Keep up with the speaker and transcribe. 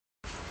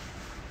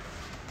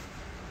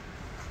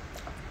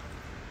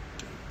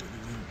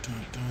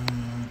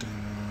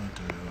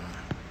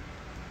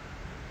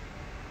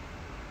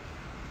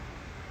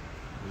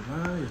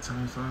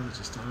Time Father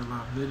just started a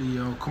live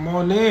video. Come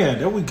on in.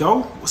 There we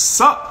go. What's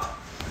up?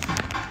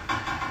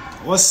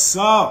 What's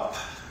up?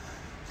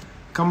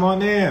 Come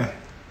on in.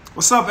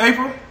 What's up,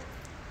 April?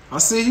 I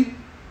see you.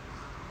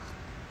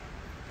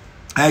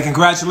 Hey,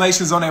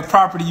 congratulations on that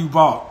property you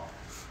bought.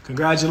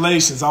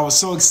 Congratulations. I was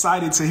so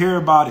excited to hear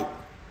about it.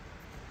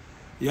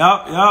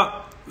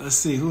 Yup. Let's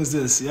see. Who is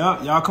this?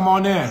 Yup. Y'all come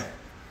on in.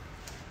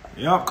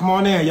 Yup. Come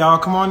on in. Y'all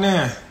come on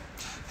in.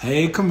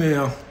 Hey,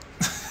 Camille.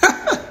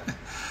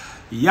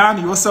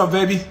 Yanni, what's up,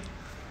 baby?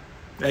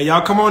 Hey,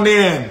 y'all come on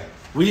in.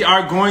 We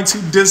are going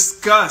to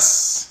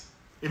discuss,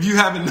 if you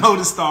haven't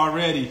noticed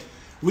already,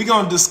 we're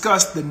going to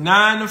discuss the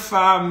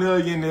 9-to-5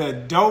 millionaire.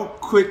 Don't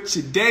quit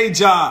your day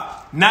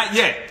job. Not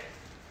yet.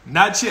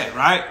 Not yet,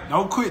 right?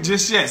 Don't quit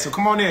just yet. So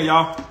come on in,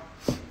 y'all.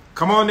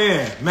 Come on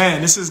in.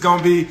 Man, this is going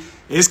to be,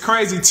 it's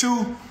crazy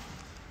too,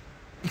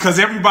 because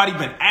everybody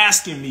been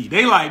asking me.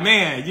 They like,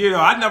 man,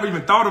 I never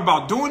even thought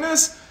about doing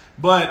this.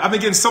 But I've been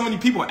getting so many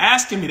people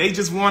asking me. They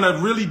just want to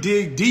really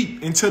dig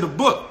deep into the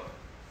book.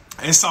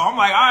 And so I'm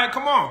like, all right,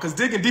 come on. Because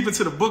digging deep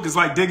into the book is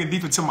like digging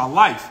deep into my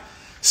life.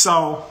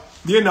 So,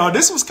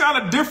 this was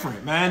kind of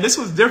different, man. This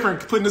was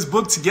different putting this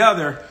book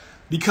together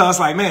because,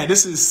 like, man,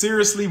 this is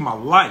seriously my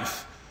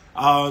life.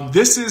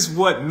 This is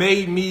what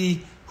made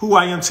me who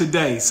I am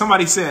today.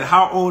 Somebody said,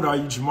 how old are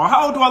you, Jemal?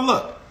 How old do I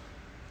look?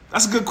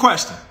 That's a good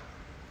question.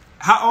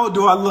 How old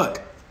do I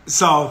look?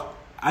 So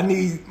I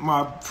need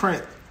my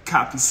print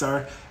copy,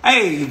 sir.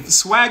 Hey,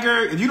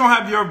 Swagger, if you don't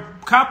have your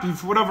copy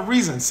for whatever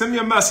reason, send me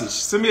a message,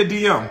 send me a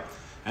DM,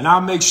 and I'll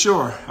make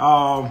sure.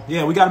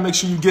 We got to make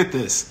sure you get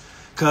this,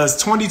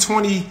 because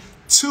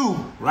 2022,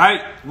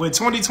 right? When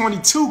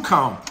 2022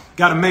 come,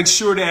 got to make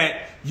sure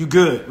that you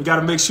good. We got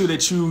to make sure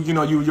that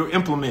you're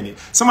implemented.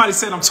 Somebody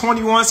said I'm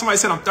 21. Somebody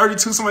said I'm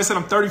 32. Somebody said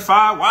I'm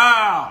 35.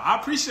 Wow, I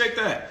appreciate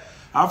that.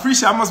 I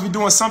must be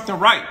doing something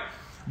right.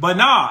 But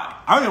nah,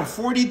 I am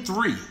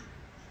 43.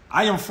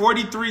 I am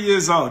 43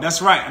 years old.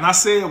 That's right. And I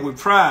say it with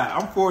pride.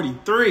 I'm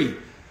 43.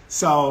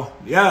 So,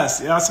 yes.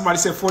 Somebody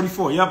said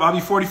 44. Yep, I'll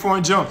be 44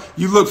 in June.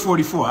 You look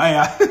 44. Hey,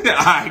 all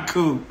right,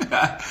 cool.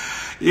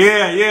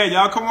 Yeah,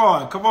 y'all, come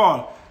on.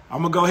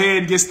 I'm going to go ahead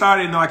and get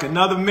started in like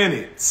another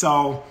minute.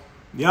 So,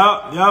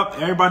 yep.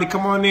 Everybody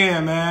come on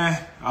in, man.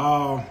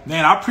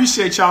 Man, I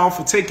appreciate y'all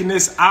for taking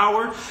this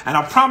hour. And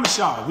I promise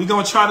y'all, we're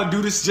going to try to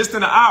do this just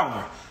in an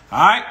hour. All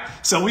right?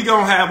 So,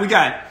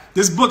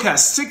 this book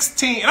has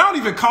 16, and I don't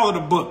even call it a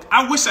book.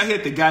 I wish I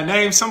had the guy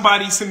name.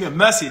 Somebody sent me a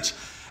message,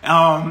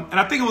 and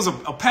I think it was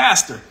a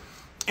pastor,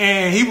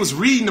 and he was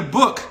reading the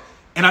book,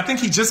 and I think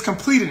he just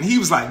completed it, and he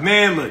was like,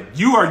 man, look,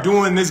 you are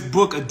doing this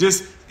book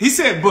he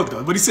said book,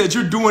 though, but he said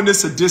you're doing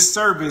this a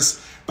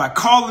disservice by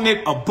calling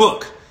it a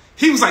book.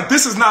 He was like,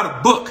 this is not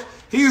a book.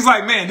 He was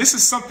like, man, this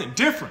is something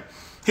different.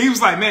 He was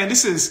like, man,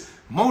 this is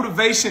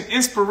motivation,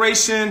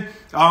 inspiration,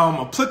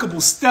 applicable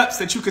steps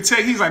that you could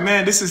take. He's like,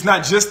 man, this is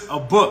not just a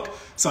book.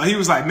 So he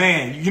was like,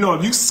 man, if you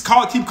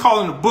keep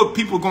calling it a book,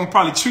 people are going to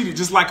probably treat it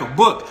just like a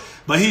book.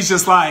 But he's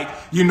just like,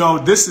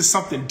 this is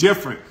something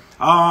different.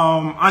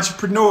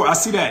 Entrepreneur, I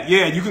see that.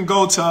 Yeah, you can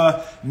go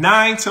to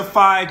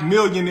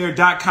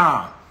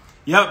 9to5millionaire.com.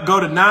 Yep, go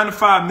to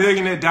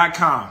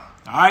 9to5millionaire.com.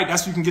 All right,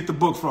 that's where you can get the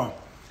book from.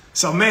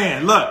 So,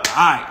 man, look, all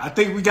right, I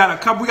think we got a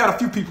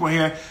few people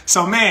here.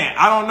 So, man,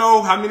 I don't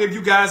know how many of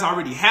you guys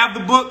already have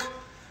the book.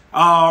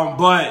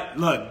 But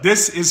look,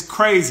 this is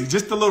crazy.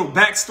 Just a little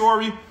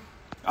backstory.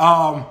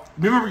 I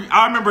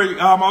remember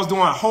I was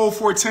doing Whole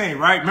 14,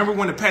 right? Remember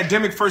when the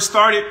pandemic first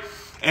started?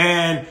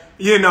 And,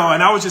 and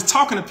I was just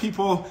talking to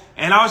people,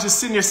 and I was just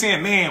sitting there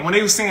saying, man, when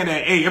they were saying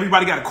that, hey,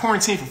 everybody got to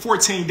quarantine for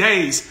 14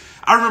 days,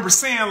 I remember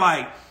saying,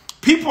 like,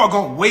 people are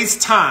going to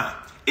waste time.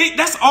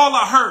 That's all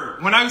I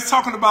heard when I was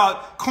talking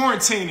about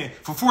quarantining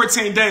for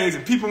 14 days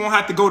and people won't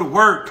have to go to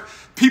work.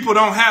 People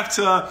don't have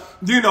to,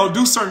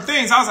 do certain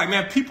things. I was like,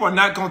 man, people are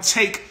not going to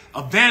take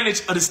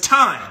advantage of this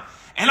time.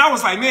 And I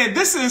was like, man,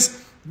 this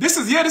is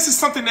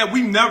something that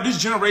this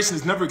generation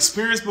has never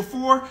experienced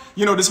before,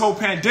 this whole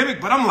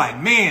pandemic. But I'm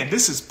like, man,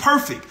 this is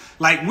perfect.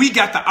 Like, we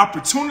got the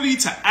opportunity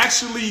to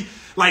actually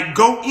like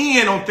go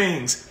in on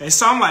things. And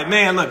so I'm like,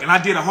 man, look, and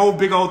I did a whole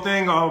big old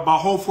thing about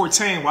Whole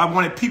 14 where I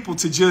wanted people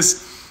to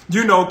just,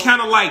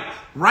 kind of like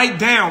write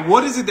down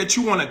what is it that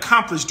you want to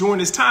accomplish during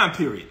this time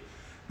period.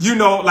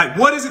 Like,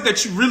 what is it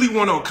that you really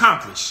want to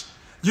accomplish?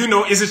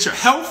 Is it your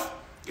health?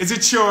 Is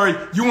it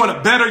you want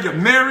to better your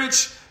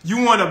marriage?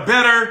 You want to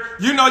better,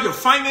 your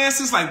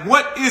finances? Like,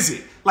 what is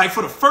it? Like,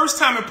 for the first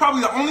time and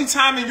probably the only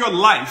time in your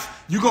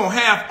life, you're going to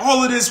have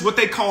all of this, what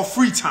they call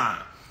free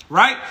time,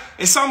 right?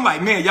 And so I'm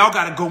like, man, y'all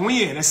got to go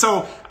in. And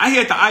so I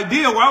had the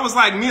idea where I was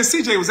like, me and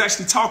CJ was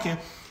actually talking,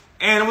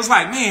 and it was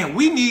like, man,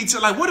 we need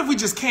to, like, what if we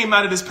just came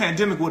out of this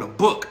pandemic with a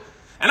book?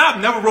 And I've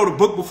never wrote a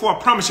book before, I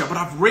promise you, but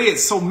I've read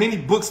so many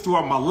books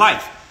throughout my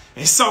life.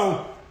 And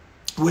so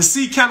when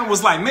C kind of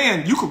was like,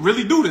 man, you could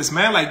really do this,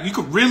 man. Like, you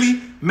could really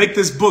make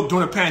this book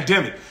during the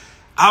pandemic.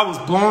 I was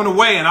blown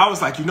away, and I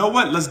was like, you know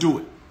what? Let's do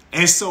it.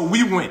 And so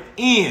we went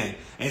in,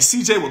 and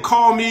CJ would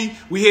call me.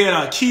 We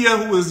had Kia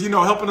who was,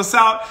 helping us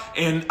out,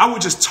 and I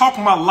would just talk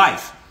my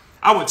life.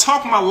 I would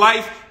talk my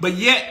life, but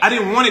yet I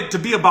didn't want it to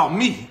be about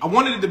me. I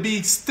wanted it to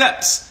be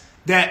steps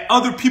that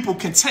other people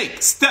can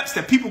take, steps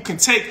that people can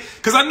take.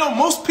 Because I know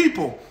most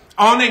people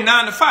are on their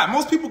 9 to 5.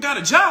 Most people got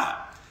a job.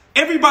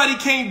 Everybody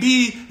can't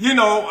be,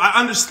 I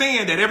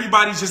understand that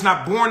everybody's just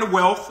not born to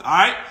wealth. All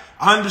right.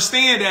 I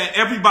understand that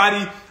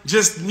everybody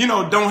just,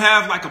 don't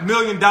have like $1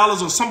 million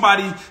or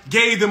somebody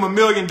gave them $1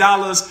 million,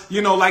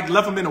 like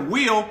left them in a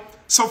wheel.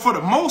 So for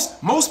the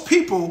most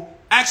people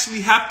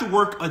actually have to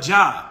work a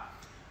job.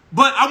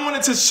 But I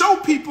wanted to show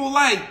people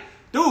like,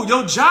 dude,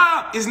 your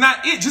job is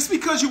not it. Just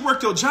because you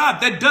work your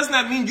job, that does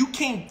not mean you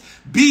can't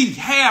be,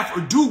 have,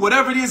 or do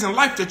whatever it is in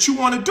life that you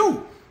want to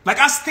do. Like,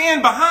 I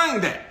stand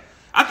behind that.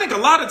 I think a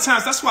lot of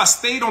times that's why I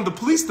stayed on the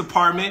police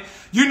department,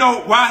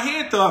 why I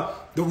had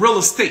the real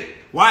estate,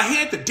 why I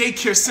had the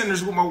daycare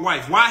centers with my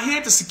wife, why I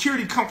had the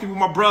security company with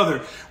my brother,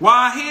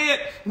 why I had,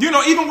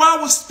 even while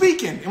I was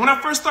speaking, and when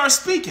I first started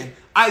speaking,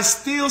 I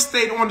still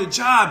stayed on the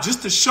job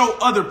just to show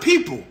other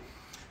people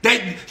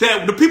that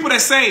the people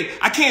that say,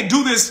 I can't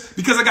do this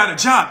because I got a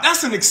job,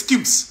 that's an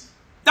excuse.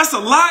 That's a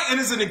lie and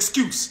it's an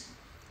excuse.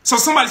 So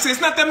somebody says,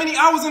 it's not that many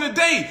hours in a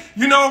day.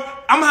 I'm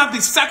going to have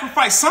to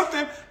sacrifice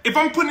something. If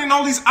I'm putting in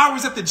all these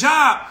hours at the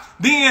job,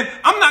 then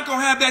I'm not going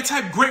to have that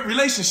type of great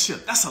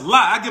relationship. That's a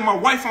lie. I get my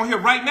wife on here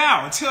right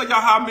now and tell y'all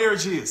how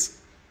marriage is.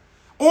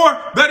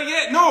 Or better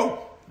yet,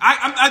 no,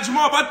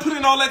 Jemal, if I put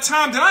in all that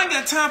time, then I ain't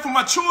got time for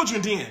my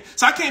children then.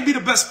 So I can't be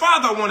the best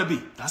father I want to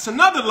be. That's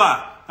another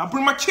lie. I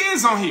bring my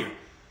kids on here.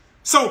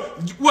 So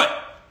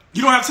what?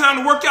 You don't have time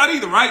to work out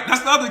either, right?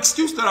 That's the other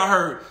excuse that I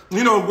heard.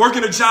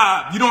 Working a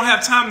job, you don't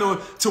have time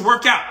to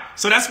work out.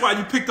 So that's why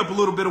you picked up a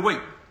little bit of weight.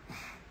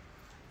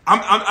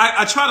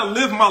 I try to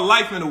live my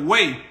life in a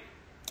way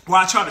where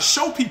I try to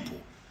show people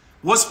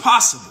what's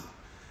possible.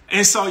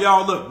 And so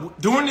y'all, look,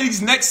 during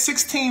these next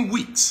 16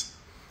 weeks,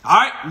 all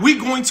right, we're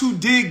going to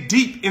dig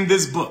deep in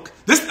this book.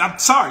 I'm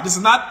sorry, this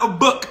is not a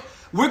book.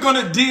 We're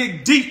going to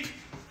dig deep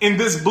in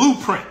this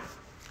blueprint.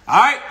 All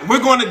right,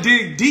 we're going to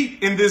dig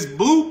deep in this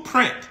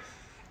blueprint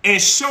and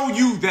show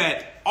you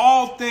that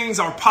all things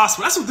are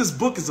possible. That's what this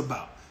book is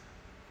about.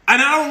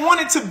 And I don't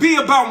want it to be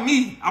about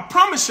me. I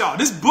promise y'all,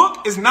 this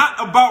book is not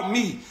about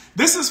me.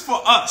 This is for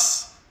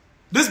us.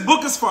 This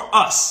book is for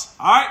us.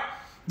 All right.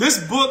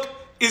 This book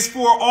is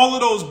for all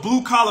of those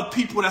blue collar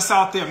people that's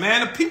out there,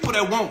 man. The people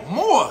that want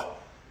more.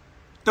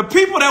 The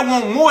people that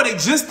want more, they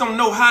just don't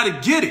know how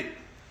to get it.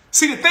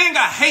 See, the thing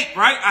I hate,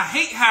 right? I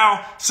hate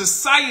how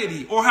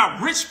society or how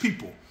rich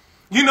people,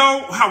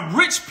 how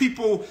rich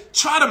people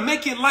try to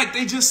make it like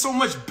they just so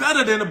much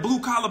better than the blue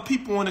collar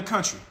people in the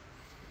country.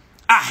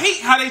 I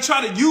hate how they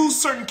try to use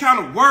certain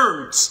kind of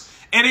words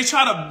and they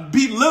try to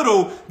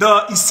belittle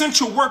the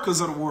essential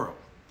workers of the world.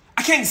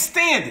 I can't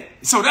stand it.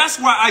 So that's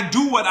why I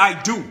do what I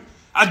do.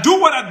 I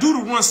do what I do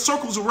to run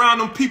circles around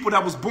them people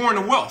that was born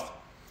in wealth.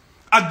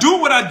 I do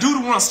what I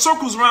do to run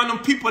circles around them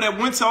people that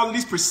went to all of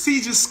these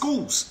prestigious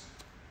schools.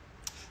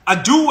 I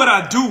do what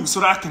I do so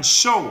that I can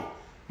show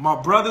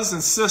my brothers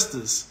and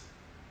sisters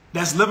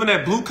that's living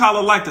that blue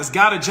collar life, that's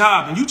got a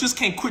job, and you just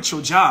can't quit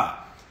your job.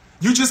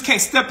 You just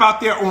can't step out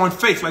there on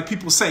faith like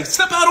people say.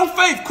 Step out on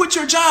faith, quit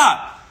your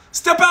job.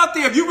 Step out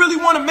there. If you really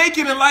want to make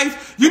it in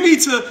life, you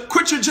need to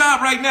quit your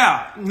job right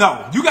now.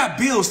 No, you got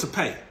bills to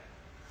pay.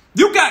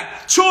 You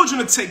got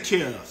children to take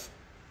care of.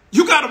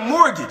 You got a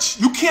mortgage.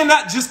 You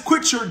cannot just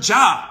quit your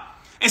job.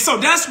 And so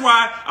that's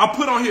why I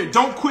put on here,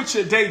 don't quit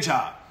your day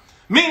job.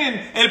 Meaning,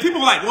 and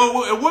people are like,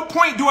 well, at what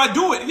point do I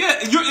do it? Yeah,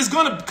 it's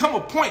going to come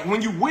a point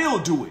when you will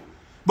do it.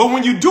 But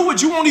when you do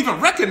it, you won't even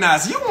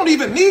recognize it. You won't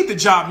even need the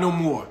job no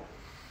more.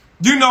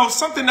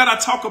 Something that I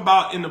talk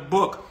about in the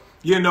book,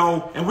 and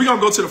we're going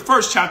to go to the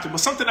first chapter, but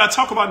something that I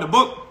talk about in the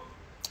book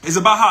is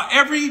about how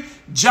every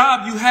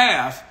job you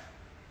have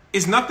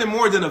is nothing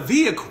more than a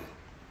vehicle.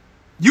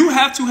 You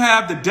have to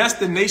have the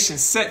destination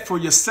set for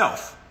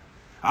yourself.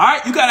 All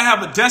right. You got to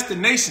have a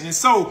destination. And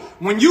so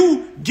when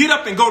you get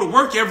up and go to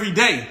work every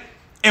day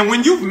and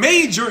when you've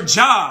made your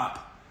job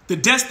the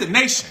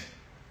destination,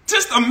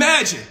 just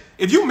imagine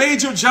if you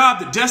made your job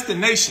the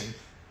destination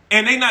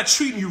and they're not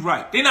treating you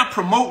right. They're not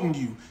promoting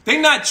you.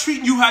 They're not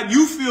treating you how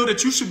you feel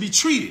that you should be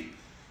treated.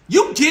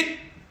 You get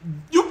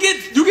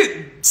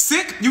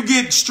sick. You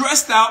get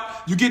stressed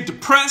out. You get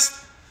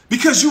depressed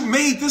because you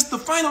made this the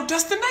final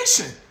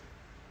destination.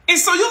 And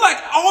so you're like,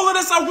 all of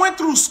this I went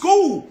through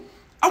school.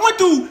 I went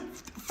through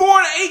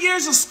 4 to 8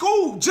 years of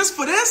school just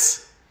for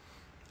this.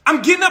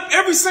 I'm getting up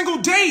every single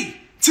day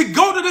to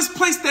go to this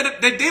place that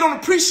they don't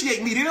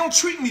appreciate me. They don't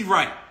treat me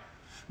right.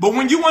 But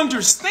when you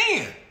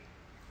understand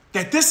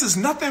that this is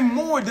nothing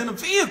more than a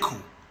vehicle,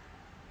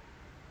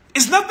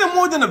 it's nothing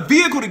more than a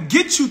vehicle to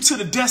get you to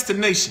the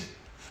destination.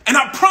 And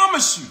I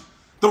promise you,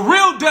 the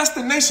real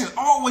destination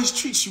always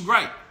treats you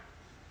right.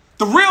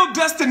 The real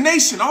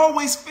destination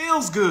always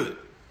feels good.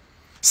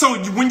 So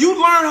when you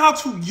learn how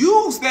to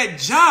use that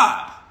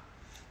job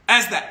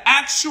as the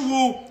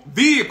actual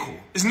vehicle,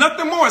 it's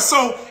nothing more.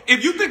 So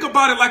if you think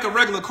about it like a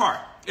regular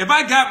car, if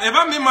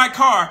I'm in my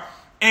car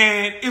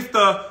and if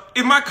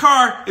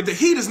the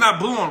heat is not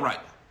blowing right,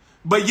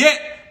 but yet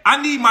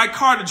I need my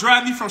car to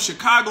drive me from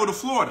Chicago to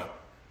Florida.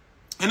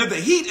 And if the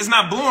heat is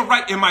not blowing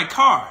right in my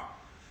car,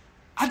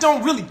 I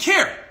don't really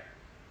care.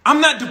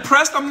 I'm not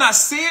depressed. I'm not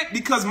sad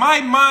because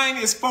my mind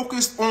is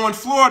focused on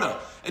Florida,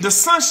 the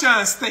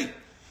Sunshine State.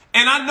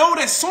 And I know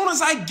that as soon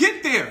as I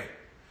get there,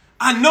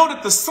 I know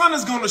that the sun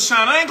is going to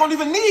shine. I ain't going to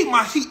even need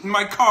my heat in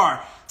my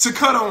car to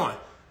cut on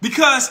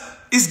because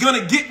it's going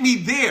to get me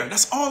there.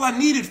 That's all I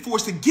needed for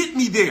is to get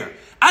me there.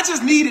 I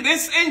just needed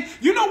it. And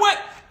you know what?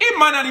 It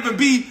might not even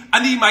be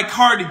I need my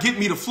car to get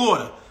me to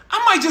Florida.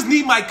 I might just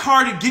need my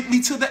car to get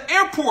me to the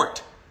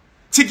airport,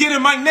 to get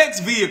in my next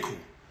vehicle,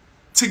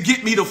 to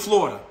get me to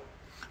Florida.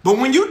 But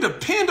when you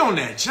depend on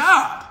that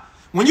job,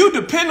 when you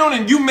depend on it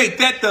and you make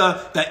that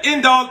the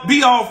end all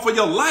be all for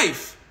your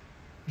life,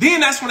 then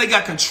that's when they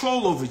got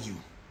control over you.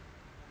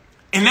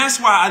 And that's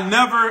why I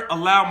never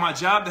allowed my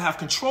job to have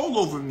control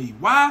over me.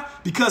 Why?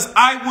 Because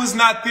I was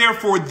not there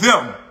for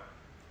them.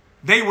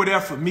 They were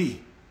there for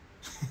me.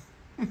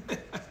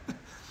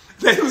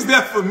 They was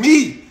there for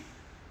me.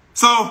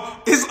 So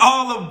it's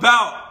all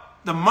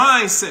about the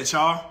mindset,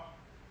 y'all.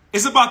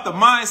 It's about the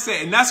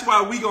mindset, and that's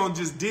why we gonna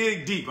just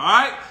dig deep, all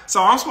right?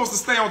 So I'm supposed to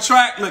stay on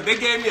track. Look, they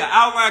gave me an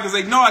outline because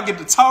they know I get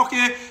to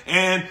talking,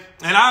 and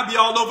I'll be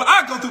all over.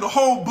 I go through the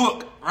whole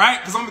book, right?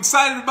 Because I'm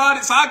excited about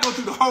it, so I go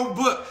through the whole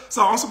book.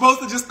 So I'm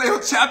supposed to just stay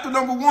on chapter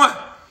number 1, all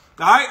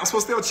right? I'm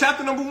supposed to stay on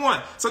chapter number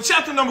 1. So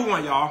chapter number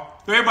 1, y'all.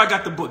 Everybody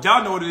got the book.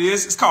 Y'all know what it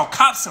is. It's called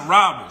Cops and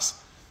Robbers.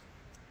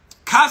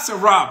 Cops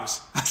and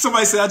Robbers.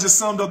 Somebody said I just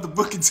summed up the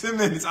book in 10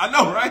 minutes. I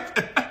know, right?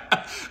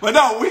 But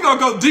no, we're going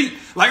to go deep.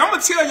 Like, I'm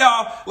going to tell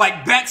y'all,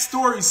 like,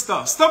 backstory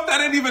stuff that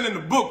ain't even in the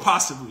book,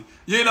 possibly.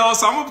 You know,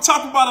 so I'm going to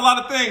talk about a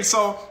lot of things.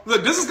 So,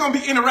 look, this is going to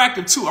be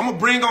interactive, too. I'm going to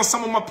bring on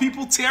some of my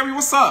people. Terry,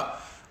 what's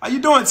up? How you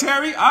doing,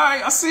 Terry? All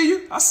right, I see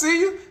you. I see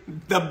you.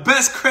 The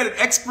best credit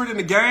expert in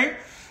the game.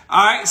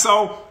 All right,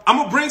 so I'm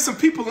going to bring some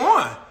people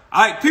on.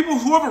 All right, people,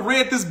 whoever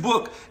read this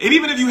book, and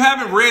even if you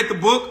haven't read the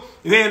book,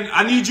 then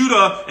I need you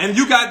to, and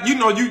you got, you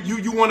know,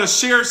 you want to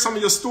share some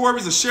of your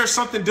stories or share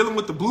something dealing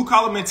with the blue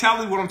collar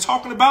mentality, what I'm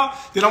talking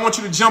about, then I want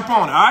you to jump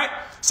on, all right?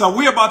 So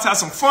we're about to have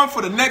some fun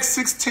for the next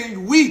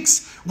 16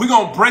 weeks. We're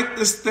going to break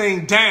this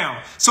thing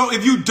down. So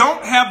if you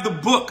don't have the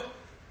book,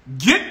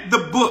 get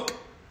the book.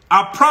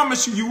 I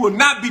promise you, you will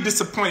not be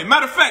disappointed.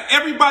 Matter of fact,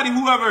 everybody,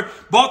 whoever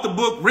bought the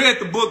book, read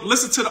the book,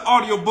 listened to the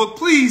audio book,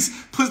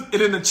 please put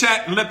it in the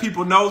chat and let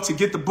people know to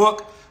get the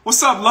book.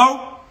 What's up,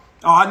 Lo?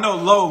 Oh, I know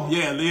Lo.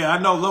 Yeah, I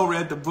know Lo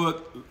read the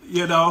book,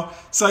 you know.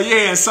 So,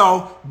 yeah,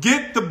 so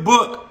get the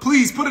book.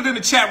 Please put it in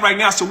the chat right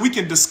now so we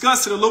can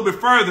discuss it a little bit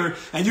further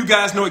and you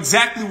guys know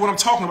exactly what I'm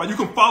talking about. You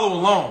can follow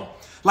along.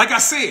 Like I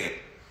said,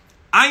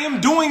 I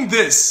am doing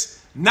this.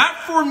 Not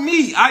for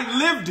me. I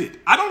lived it.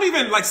 I don't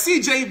even, like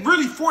CJ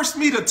really forced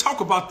me to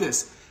talk about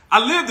this. I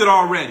lived it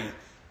already.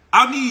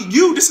 I need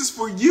you. This is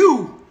for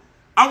you.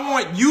 I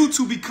want you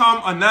to become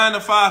a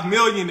 9-to-5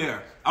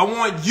 millionaire. I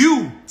want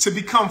you to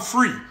become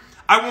free.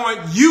 I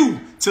want you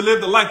to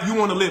live the life you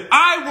want to live.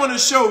 I want to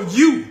show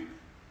you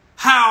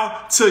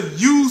how to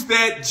use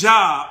that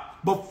job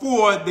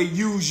before they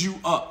use you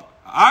up.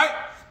 All right?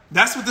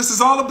 That's what this is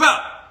all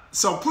about.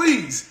 So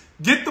please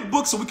get the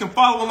book so we can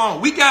follow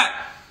along. We got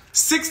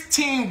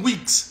 16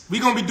 weeks.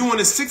 We're going to be doing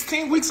this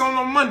 16 weeks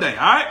on Monday,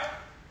 all right?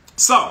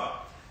 So, all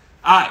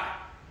right,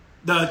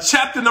 the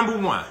chapter number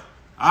 1, all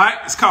right,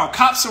 it's called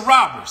Cops and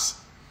Robbers,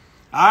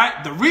 all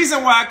right? The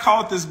reason why I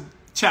called this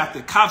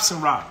chapter Cops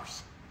and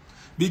Robbers,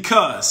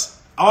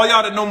 because all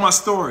y'all that know my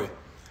story,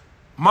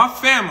 my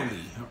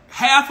family,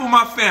 half of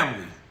my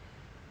family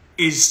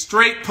is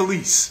straight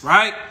police,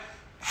 right?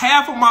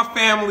 Half of my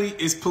family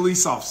is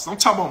police officers. I'm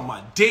talking about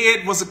my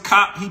dad was a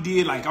cop. He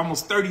did like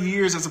almost 30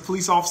 years as a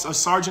police officer, a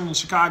sergeant in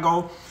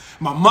Chicago.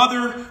 My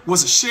mother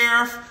was a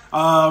sheriff.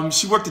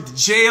 She worked at the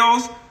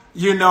jails.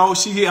 You know,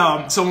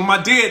 so when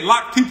my dad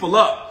locked people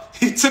up,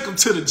 he took them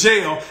to the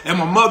jail, and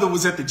my mother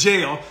was at the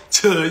jail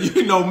to,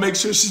 you know, make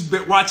sure she's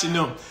been watching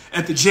them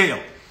at the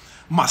jail.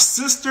 My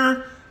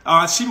sister,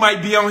 she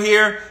might be on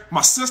here.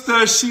 My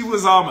sister, she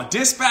was a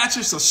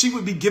dispatcher, so she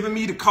would be giving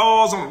me the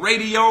calls on the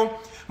radio.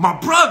 My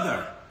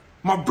brother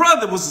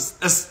was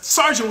a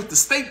sergeant with the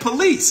state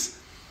police.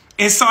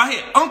 And so I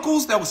had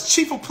uncles that was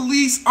chief of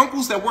police,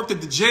 uncles that worked at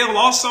the jail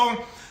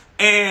also.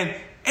 And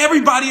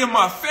everybody in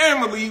my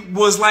family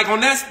was like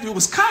on that, it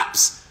was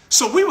cops.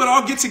 So we would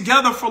all get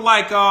together for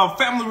like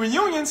family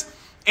reunions.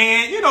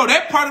 And, you know,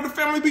 that part of the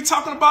family be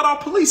talking about our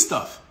police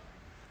stuff.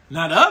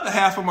 Now, the other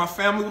half of my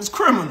family was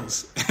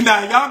criminals.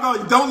 Now,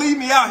 y'all don't leave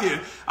me out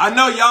here. I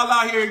know y'all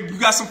out here, you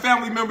got some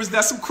family members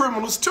that's some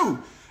criminals too.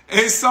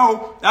 And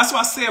so that's why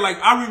I said,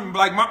 like, I remember,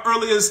 like, my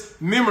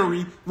earliest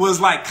memory was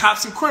like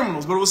cops and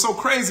criminals. But it was so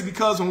crazy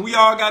because when we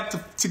all got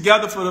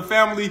together for the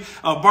family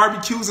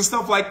barbecues and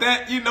stuff like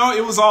that, you know,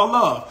 it was all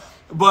love.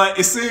 But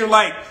it seemed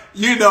like,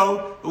 you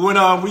know, when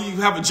we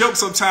have a joke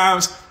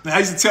sometimes, I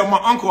used to tell my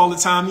uncle all the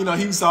time, you know,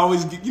 he used to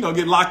always, you know,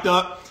 get locked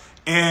up.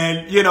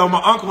 And, you know,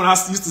 my uncle, when I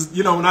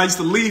used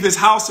to leave his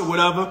house or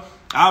whatever,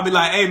 I'll be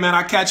like, hey, man,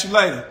 I'll catch you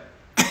later.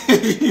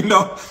 You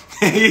know,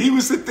 He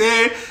would sit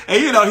there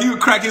and, you know, he would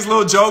crack his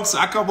little jokes.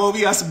 I come over,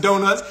 he got some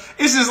donuts.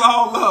 It's just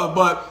all love.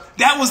 But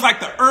that was like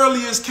the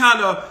earliest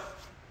kind of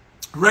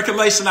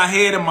recollection I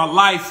had in my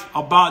life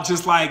about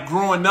just like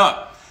growing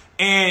up.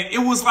 And it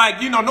was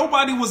like, you know,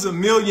 nobody was a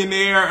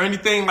millionaire or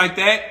anything like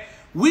that.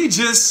 We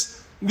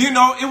just, you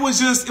know, it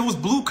was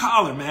blue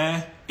collar,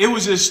 man. It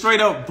was just straight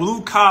up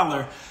blue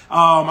collar.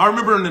 I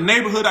remember in the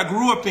neighborhood I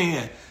grew up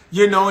in,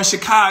 you know, in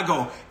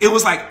Chicago, it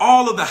was like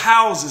all of the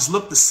houses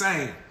looked the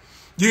same.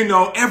 You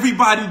know,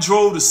 everybody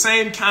drove the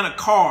same kind of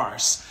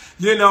cars.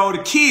 You know,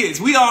 the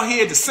kids, we all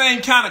had the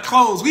same kind of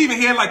clothes. We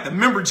even had like the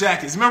member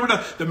jackets.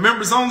 Remember the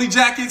members only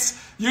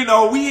jackets? You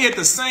know, we had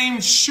the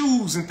same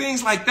shoes and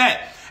things like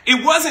that.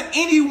 It wasn't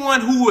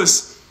anyone who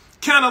was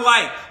kind of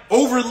like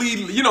overly,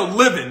 you know,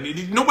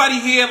 living. Nobody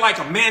had like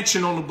a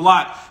mansion on the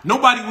block.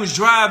 Nobody was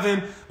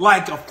driving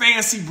like a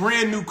fancy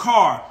brand new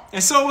car.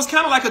 And so it was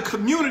kind of like a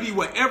community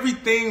where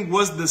everything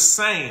was the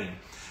same.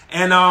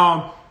 And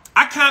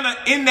I kind of,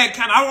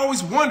 I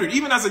always wondered,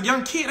 even as a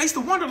young kid, I used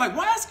to wonder, like,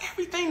 why is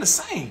everything the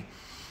same?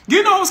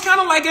 You know, it's kind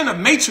of like in the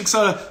Matrix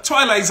or the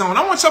Twilight Zone.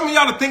 I want some of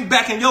y'all to think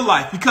back in your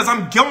life, because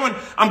I'm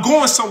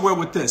going somewhere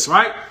with this,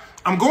 right?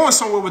 I'm going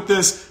somewhere with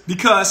this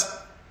because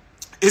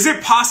is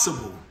it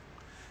possible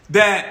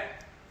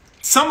that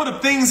some of the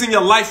things in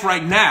your life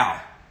right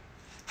now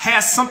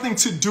has something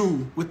to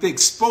do with the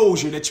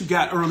exposure that you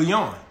got early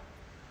on?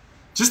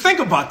 Just think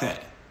about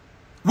that.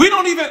 We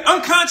don't even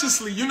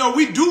unconsciously, you know,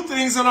 we do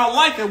things in our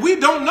life and we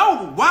don't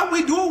know why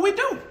we do what we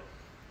do.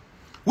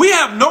 We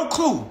have no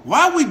clue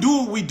why we do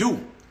what we do,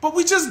 but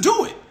we just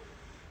do it.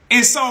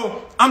 And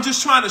so I'm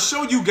just trying to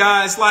show you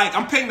guys, like,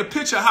 I'm painting a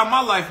picture of how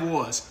my life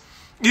was,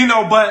 you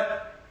know,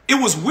 but it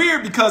was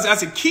weird because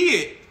as a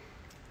kid,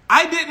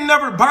 I didn't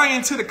ever buy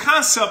into the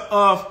concept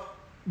of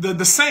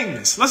the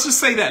sameness. Let's just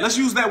say that. Let's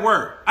use that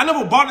word. I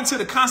never bought into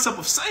the concept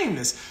of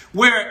sameness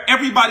where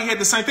everybody had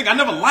the same thing. I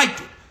never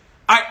liked it.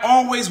 I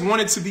always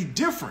wanted to be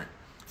different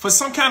for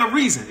some kind of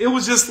reason. It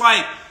was just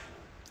like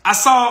I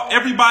saw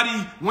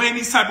everybody wearing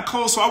these type of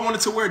clothes, so I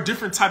wanted to wear a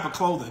different type of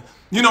clothing.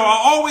 You know,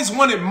 I always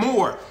wanted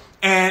more.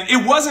 And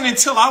it wasn't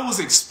until I was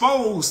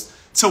exposed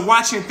to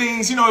watching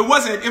things, you know, it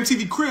wasn't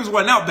MTV Cribs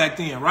wasn't out back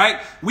then, right?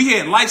 We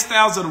had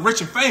Lifestyles of the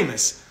Rich and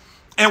Famous.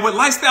 And with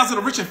Lifestyles of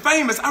the Rich and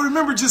Famous, I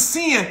remember just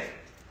seeing,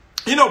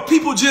 you know,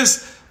 people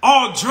just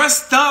all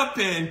dressed up.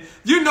 And,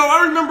 you know,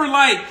 I remember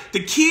like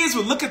the kids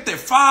would look at their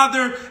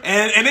father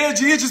and they'd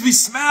just be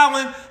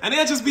smiling and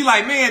they'd just be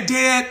like, man,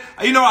 Dad,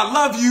 you know, I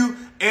love you.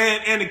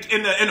 And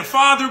the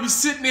father would be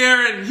sitting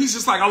there and he's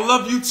just like, I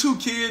love you too,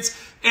 kids.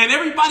 And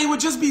everybody would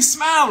just be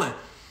smiling.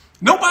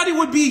 Nobody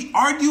would be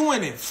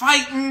arguing and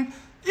fighting.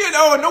 You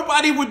know,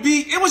 nobody would be,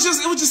 it would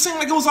just seem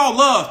like it was all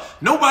love.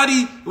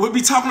 Nobody would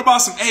be talking about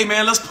some, hey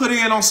man, let's put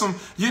in on some,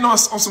 you know, on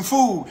some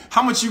food.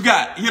 How much you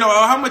got? You know,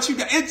 how much you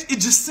got? It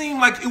just seemed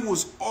like it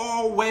was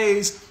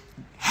always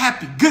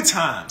happy, good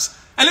times.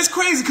 And it's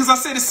crazy because I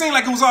said it seemed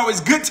like it was always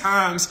good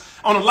times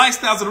on the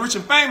Lifestyles of the Rich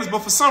and Famous. But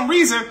for some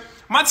reason,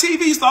 my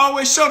TV used to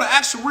always show the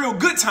actual real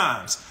good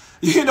times.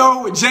 You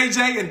know, with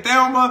JJ and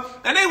Thelma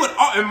and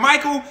and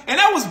Michael. And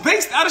that was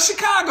based out of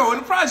Chicago in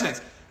the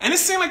projects. And it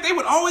seemed like they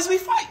would always be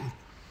fighting.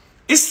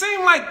 It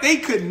seemed like they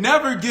could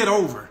never get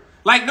over.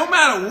 Like, no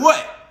matter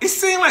what, it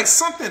seemed like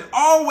something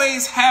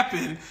always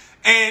happened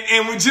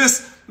and would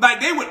just,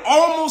 like, they would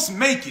almost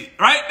make it,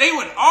 right? They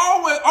would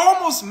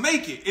almost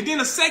make it. And then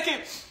the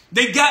second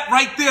they got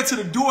right there to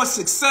the door of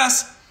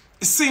success,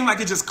 it seemed like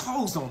it just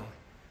closed on them.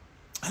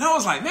 And I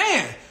was like,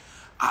 man,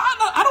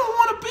 I don't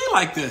want to be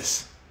like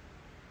this.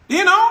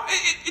 You know,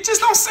 it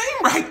just don't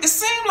seem right. It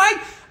seemed like,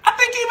 I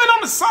think even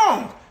on the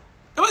song,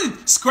 it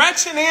was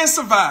scratching and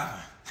surviving.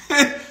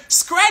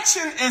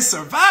 Scratching and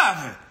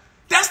surviving.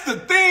 That's the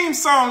theme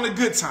song to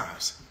Good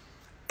Times.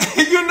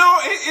 You know,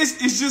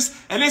 it's just,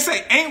 and they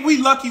say, ain't we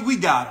lucky we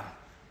got them?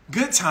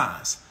 Good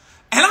times.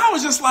 And I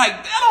was just like,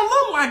 that don't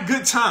look like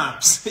good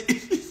times.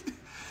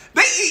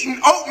 They eating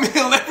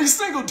oatmeal every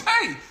single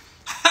day.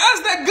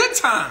 How's that good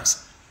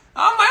times?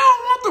 I'm like,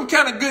 I don't want them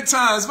kind of good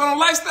times. But on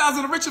Lifestyles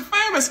of the Rich and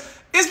Famous,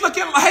 it's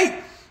looking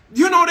like,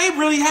 you know, they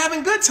really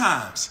having good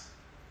times.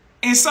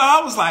 And so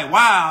I was like,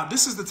 wow,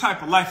 this is the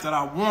type of life that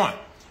I want.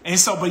 And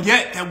so, but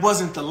yet that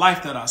wasn't the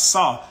life that I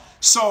saw.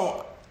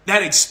 So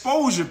that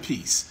exposure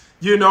piece,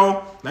 you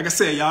know, like I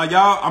said, y'all,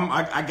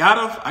 I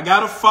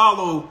gotta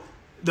follow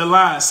the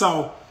line.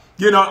 So,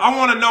 you know, I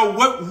want to know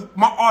what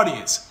my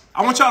audience,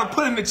 I want y'all to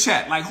put in the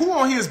chat, like, who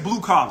on here is blue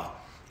collar?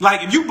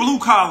 Like, if you blue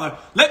collar,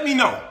 let me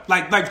know.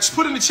 Like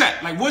put in the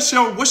chat, like, what's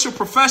your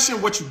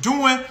profession? What you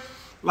doing?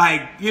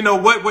 Like, you know,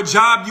 what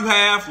job you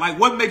have? Like,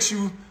 what makes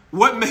you,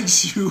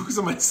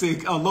 somebody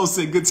said, oh, Lo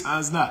said good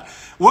times not.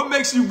 What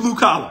makes you blue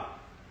collar?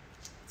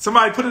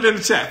 Somebody put it in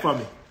the chat for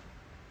me.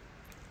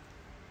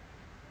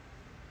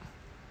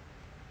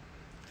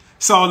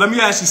 So let me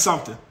ask you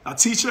something. A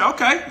teacher,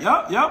 okay,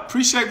 yup,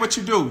 appreciate what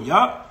you do,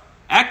 yup.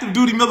 Active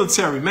duty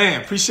military,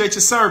 man, appreciate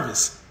your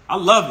service. I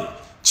love it.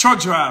 Truck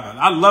driving,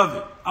 I love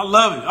it.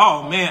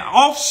 Oh, man,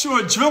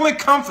 offshore drilling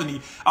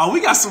company. Oh,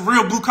 we got some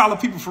real blue collar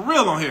people for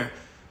real on here.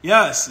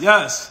 Yes.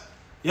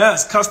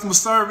 Yes, customer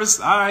service.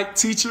 All right,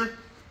 teacher.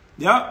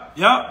 Yep.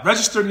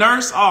 Registered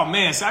nurse. Oh,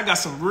 man. See, I got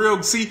some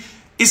real, see,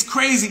 it's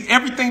crazy.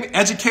 Everything,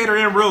 educator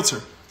and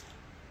realtor.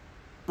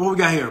 What we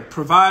got here?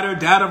 Provider,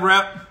 data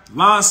rep,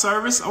 lawn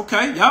service.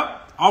 Okay, yep.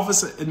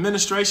 Office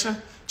administration,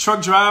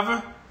 truck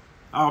driver.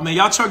 Oh, man,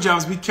 y'all truck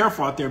drivers, be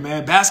careful out there,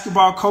 man.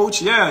 Basketball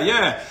coach.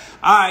 Yeah.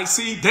 All right,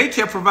 see,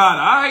 daycare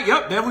provider. All right,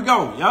 yep, there we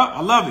go. Yep,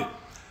 I love it.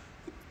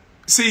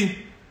 See,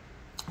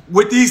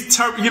 with these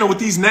with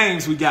these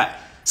names we got.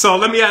 So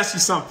let me ask you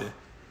something.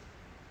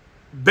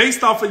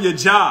 Based off of your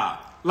job,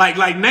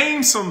 like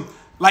name some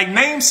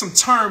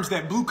terms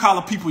that blue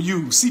collar people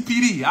use.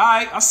 CPD. All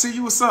right, I see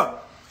you. What's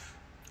up?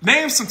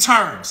 Name some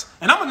terms,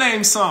 and I'm gonna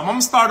name some. I'm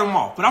gonna start them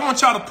off, but I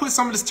want y'all to put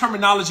some of this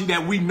terminology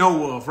that we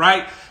know of,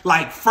 right?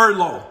 Like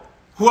furlough.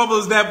 Whoever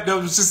was that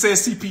just said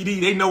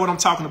CPD, they know what I'm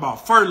talking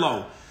about.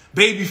 Furlough,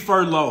 baby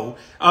furlough,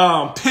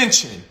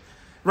 pension,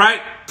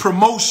 right?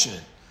 Promotion,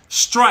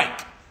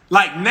 strike.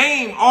 Like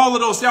name all of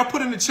those. Y'all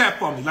put in the chat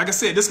for me. Like I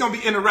said, this is gonna be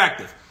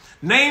interactive.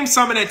 Name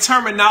some of that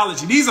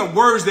terminology. These are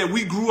words that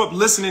we grew up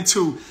listening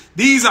to.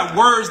 These are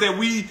words that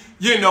we,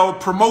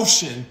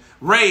 promotion,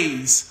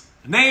 raise.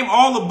 Name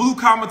all the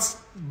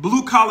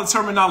blue collar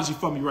terminology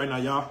for me right now,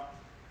 y'all.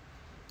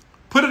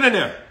 Put it in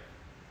there.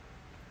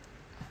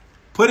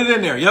 Put it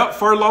in there. Yep.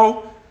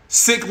 Furlough,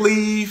 sick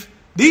leave.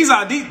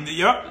 Yep.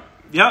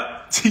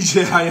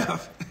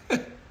 TJIF.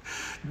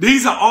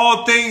 These are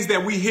all things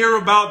that we hear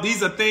about.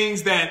 These are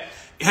things that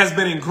has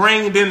been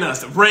ingrained in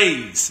us.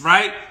 Raise,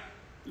 right?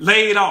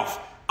 Laid off.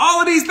 All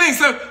of these things.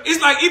 So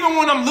it's like, even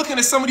when I'm looking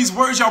at some of these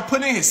words y'all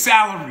put in here,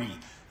 salary,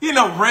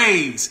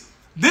 raise.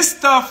 This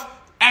stuff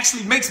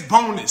actually makes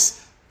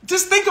bonus.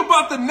 Just think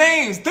about the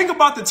names. Think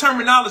about the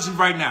terminology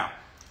right now.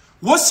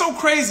 What's so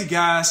crazy,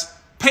 guys?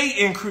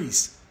 Pay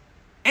increase.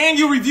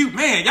 Annual review.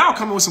 Man, y'all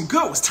coming with some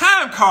good ones.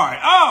 Time card.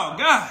 Oh,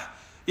 God.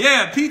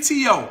 Yeah,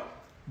 PTO.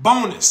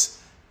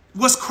 Bonus.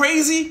 What's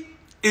crazy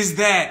is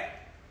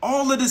that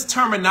all of this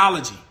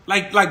terminology,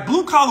 like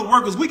blue collar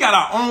workers, we got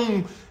our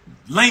own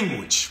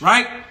language,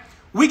 right?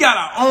 We got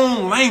our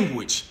own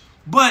language.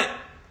 But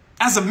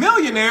as a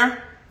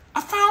millionaire,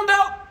 I found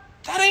out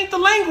that ain't the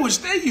language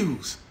they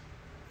use.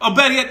 Or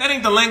better yet, that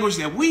ain't the language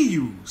that we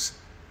use.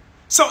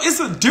 So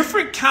it's a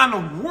different kind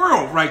of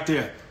world right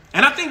there.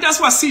 And I think that's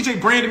why CJ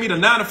branded me the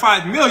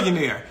 9-to-5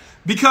 millionaire,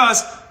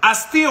 because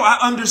I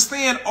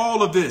understand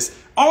all of this.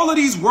 All of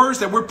these words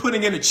that we're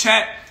putting in the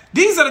chat,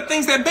 these are the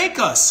things that make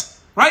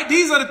us, right?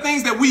 These are the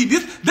things that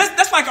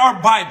that's like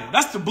our Bible.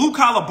 That's the blue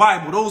collar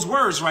Bible, those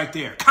words right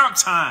there. Comp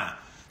time,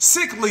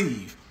 sick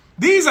leave.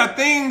 These are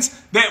things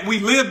that we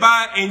live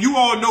by, and you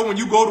all know when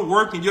you go to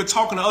work and you're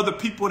talking to other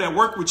people that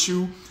work with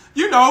you,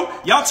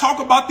 y'all talk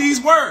about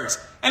these words.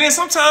 And then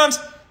sometimes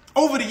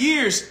over the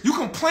years, you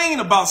complain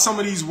about some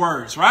of these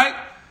words, right?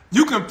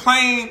 You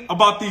complain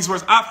about these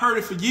words. I've heard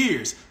it for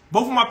years.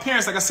 Both of my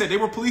parents, like I said, they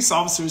were police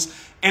officers,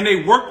 and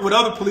they worked with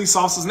other police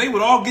officers, and they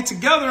would all get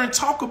together and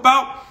talk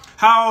about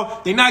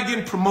how they're not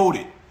getting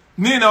promoted.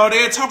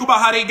 They'd talk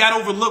about how they got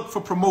overlooked for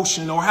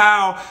promotion, or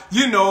how,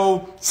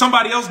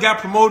 somebody else got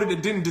promoted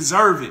that didn't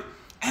deserve it.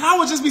 And I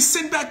would just be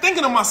sitting back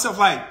thinking to myself,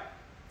 like,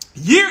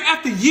 year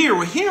after year,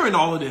 we're hearing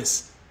all of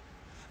this.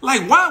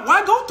 Like,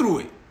 why go through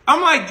it?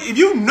 I'm like, if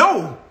you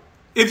know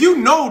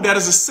that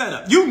is a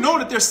setup,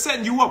 that they're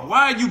setting you up,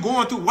 why are you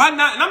going through? Why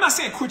not? And I'm not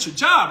saying quit your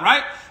job,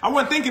 right? I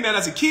wasn't thinking that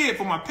as a kid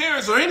for my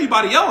parents or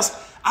anybody else.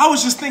 I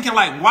was just thinking,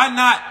 like, why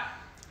not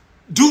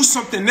do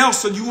something else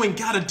so you ain't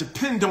got to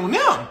depend on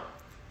them?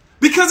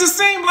 Because it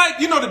seemed like,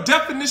 the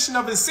definition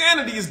of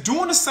insanity is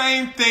doing the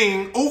same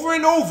thing over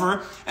and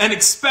over and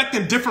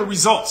expecting different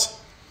results.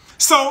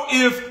 So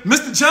if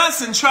Mr.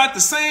 Johnson tried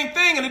the same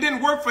thing and it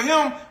didn't work for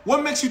him,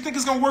 what makes you think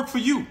it's going to work for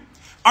you?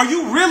 Are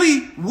you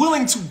really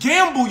willing to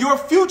gamble your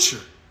future?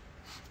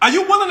 Are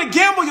you willing to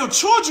gamble your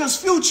children's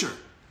future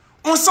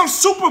on some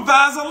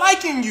supervisor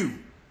liking you?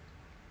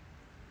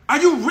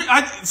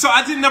 So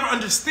I didn't never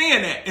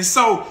understand that. And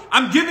so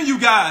I'm giving you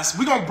guys,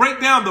 we're going to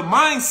break down the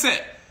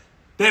mindset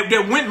that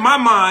went in my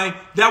mind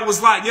that was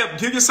like, yep,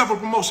 give yourself a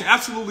promotion.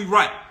 Absolutely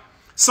right.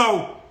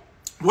 So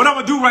what I'm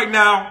going to do right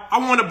now, I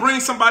want to bring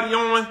somebody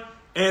on.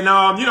 And,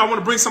 I want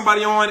to bring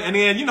somebody on, and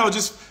then,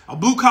 just a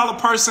blue collar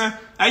person.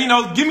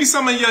 And, give me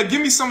some of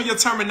your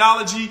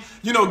terminology.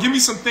 Give me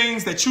some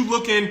things that you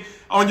looking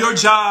on your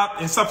job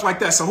and stuff like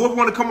that. So whoever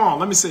want to come on,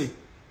 let me see.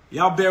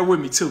 Y'all bear with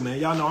me too, man.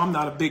 Y'all know I'm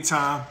not a big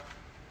time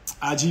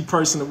IG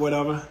person or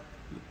whatever.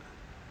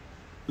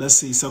 Let's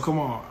see. So come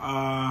on.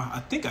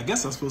 I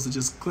guess I'm supposed to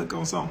just click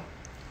on something.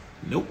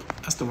 Nope.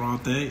 That's the wrong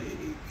thing.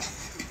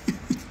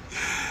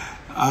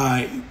 All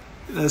right.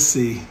 Let's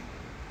see.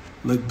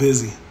 Look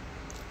busy.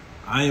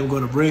 I am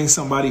going to bring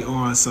somebody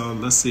on, so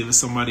let's see if there's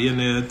somebody in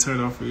there. Turn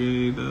off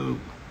radio.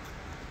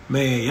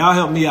 Man, y'all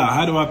help me out.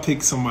 How do I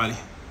pick somebody?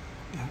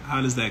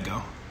 How does that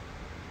go?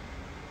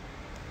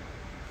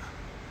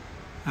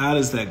 How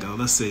does that go?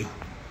 Let's see.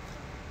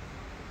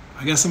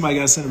 I guess somebody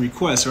got to send a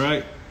request,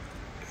 right?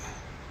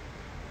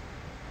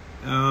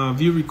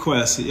 View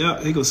request.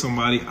 Yep, here goes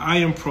somebody. I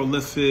am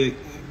prolific.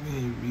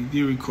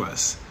 View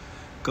request.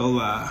 Go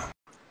live.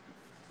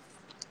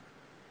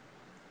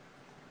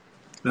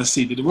 Let's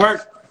see. Did it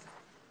work?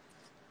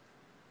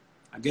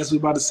 I guess we're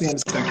about to see in a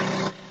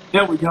second.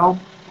 There we go.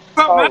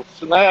 What's up, man? Oh,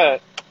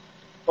 snap.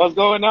 What's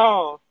going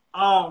on?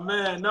 Oh,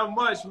 man. Not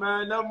much,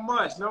 man. Not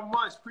much. Not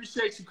much.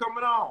 Appreciate you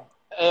coming on.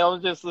 Hey, I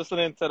was just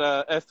listening to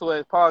the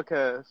S2S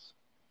podcast.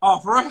 Oh,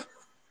 for real?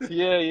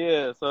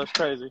 Yeah, so it's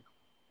crazy.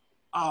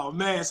 Oh,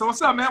 man. So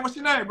what's up, man? What's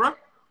your name, bro?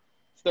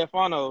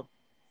 Stefano.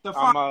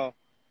 Stefan.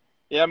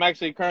 I'm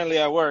actually currently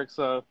at work,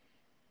 so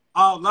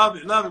Oh, love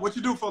it. Love it. What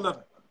you do for a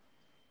living?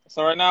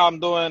 right now I'm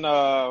doing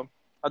I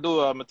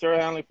do material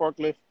handling,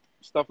 forklift,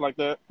 stuff like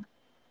that.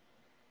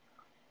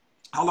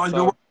 How long you been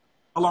So working?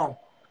 How long?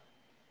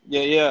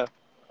 yeah.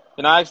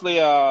 And I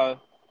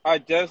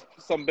just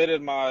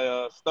submitted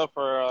my stuff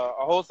for a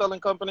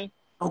wholesaling company.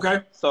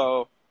 Okay.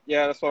 So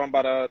yeah, that's what I'm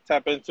about to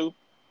tap into.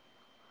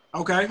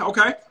 Okay.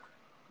 Okay.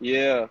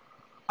 Yeah.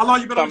 How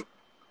long you been So on?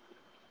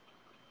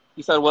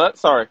 you said what?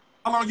 Sorry.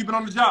 How long you been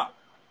on the job?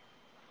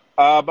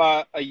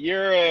 About a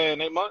year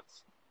and 8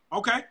 months.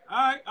 Okay. All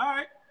right. All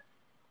right.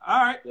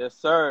 All right. Yes,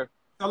 sir.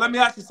 So let me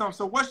ask you something.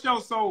 So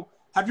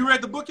have you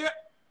read the book yet?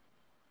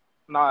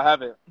 No, I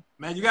haven't.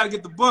 Man, you got to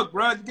get the book,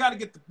 bro. You got to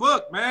get the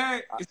book,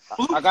 man. It's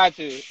the I got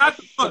you. not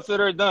the book.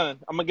 Consider it done.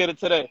 I'm gonna get it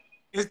today.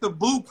 It's the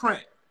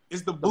blueprint.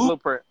 It's the The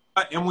blueprint.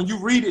 blueprint. And when you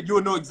read it,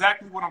 you'll know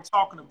exactly what I'm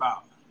talking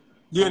about.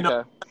 You know,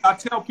 Okay. I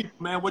tell people,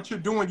 man, what you're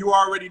doing, you're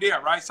already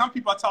there, right? Some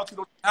people I talk to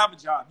don't have a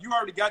job. You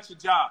already got your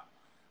job.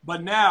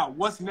 But now,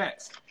 what's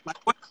next? Like,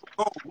 what's your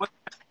goal?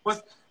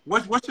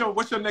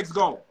 What's your next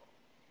goal?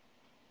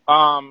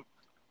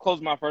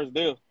 Close my first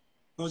deal.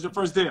 What's your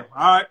first deal?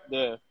 All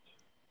right.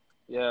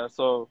 Yeah.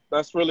 So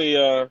that's really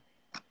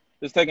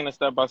just taking it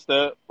step by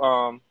step.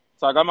 So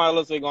I got my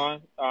LLC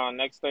going.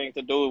 Next thing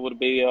to do would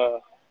be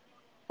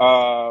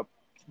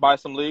buy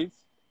some leads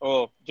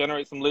or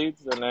generate some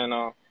leads, and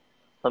then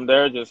from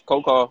there just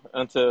cold call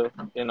until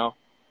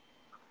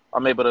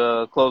I'm able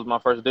to close my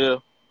first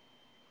deal.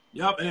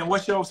 Yep. And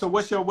what's your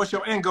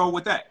end goal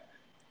with that?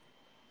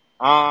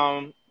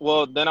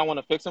 Well, then I want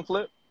to fix and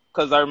flip,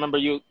 because I remember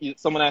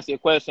someone asked you a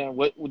question.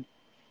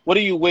 What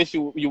do you wish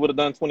you would have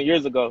done 20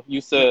 years ago?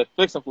 You said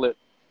fix and flip.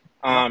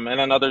 And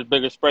then other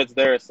bigger spreads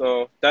there.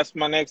 So that's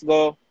my next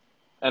goal.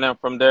 And then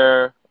from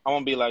there, I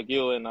want to be like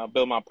you and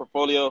build my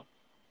portfolio.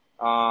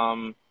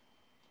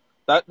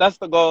 That's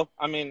the goal.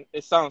 I mean,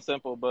 it sounds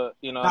simple, but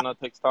I know it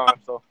takes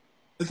time. So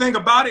The thing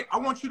about it, I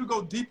want you to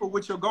go deeper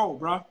with your goal,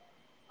 bro.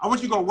 I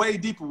want you to go way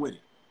deeper with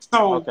it.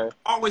 So okay.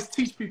 I always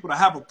teach people to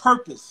have a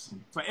purpose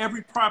for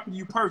every property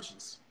you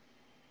purchase.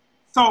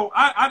 So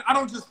I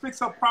don't just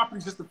fix up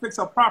properties just to fix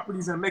up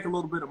properties and make a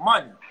little bit of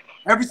money.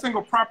 Every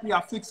single property I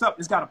fix up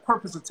has got a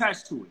purpose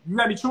attached to it. You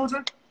got any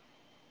children?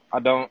 I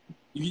don't.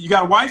 You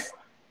got a wife?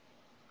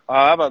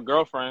 I have a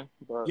girlfriend.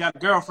 But You got a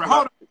girlfriend?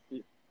 Hold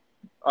on.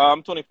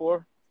 I'm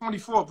 24.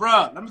 24,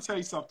 bro. Let me tell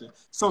you something.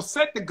 So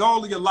set the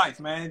goal of your life,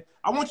 man.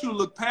 I want you to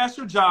look past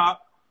your job.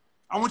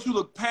 I want you to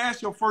look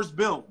past your first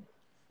bill.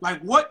 Like,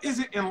 what is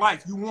it in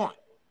life you want?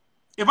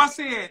 If I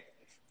said,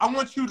 I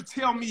want you to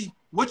tell me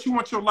what you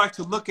want your life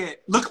to look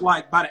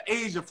like by the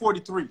age of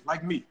 43,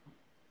 like me.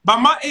 By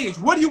my age,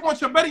 what do you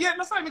want your, better yet,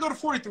 let's not even go to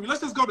 43. Let's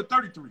just go to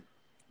 33.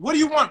 What do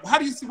you want? What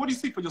do you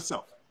see for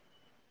yourself?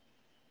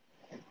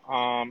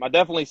 I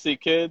definitely see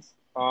kids.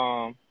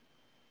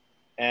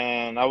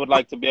 And I would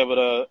like to be able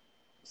to.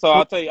 So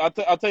I'll tell you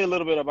a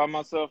little bit about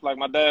myself. Like,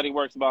 my dad, he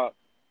works about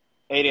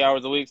 80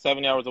 hours a week,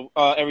 70 hours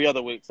every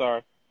other week.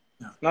 Sorry.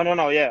 Yeah.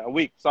 No. Yeah, a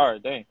week. Sorry,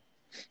 dang.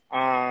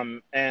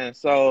 And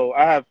so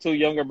I have two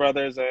younger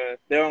brothers, and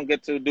they don't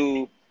get to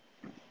do,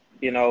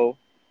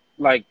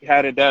 like,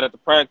 had their dad at the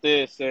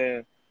practice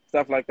and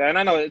stuff like that. And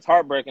I know it's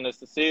heartbreaking just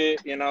to see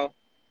it,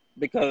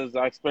 because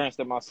I experienced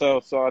it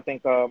myself. So I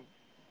think I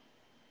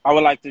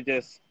would like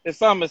to it's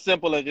something as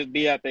simple as just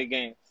be at their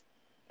games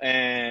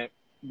and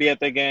be at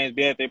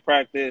their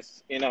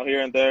practice,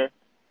 here and there.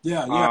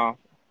 Yeah.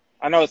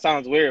 I know it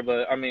sounds weird,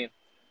 but I mean,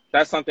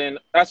 that's what,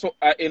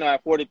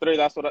 at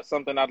 43,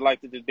 something I'd like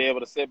to just be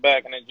able to sit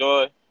back and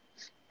enjoy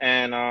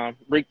and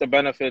reap the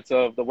benefits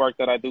of the work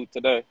that I do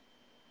today.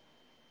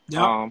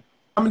 Yeah.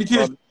 How many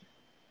kids?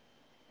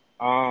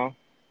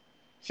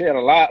 She had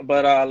a lot,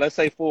 but let's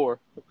say 4.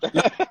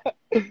 Yeah.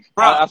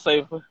 Bro, I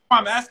say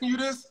I'm asking you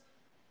this.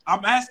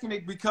 I'm asking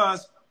it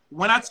because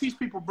when I teach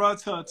people, bro,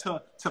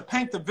 to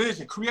paint the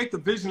vision, create the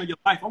vision of your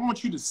life, I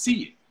want you to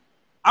see it.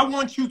 I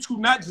want you to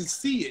not just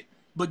see it,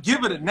 but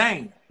give it a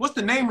name. What's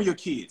the name of your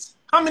kids?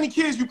 How many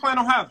kids you plan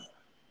on having?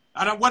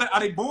 Are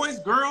they boys,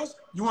 girls?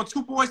 You want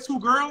 2 boys, 2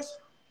 girls?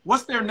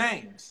 What's their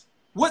names?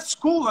 What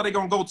school are they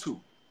gonna go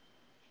to?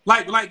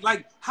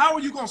 Like, how are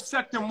you gonna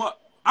set them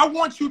up? I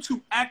want you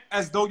to act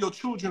as though your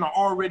children are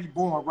already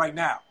born right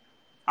now.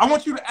 I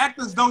want you to act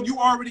as though you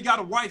already got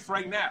a wife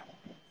right now.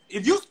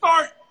 If you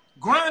start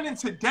grinding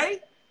today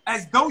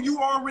as though you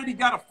already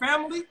got a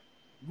family,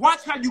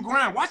 watch how you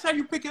grind. Watch how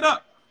you pick it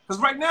up.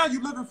 Because right now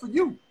you're living for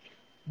you.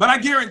 But I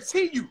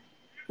guarantee you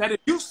that if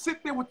you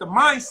sit there with the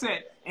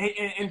mindset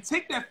and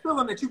take that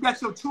feeling that you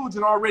got your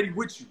children already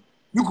with you,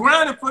 you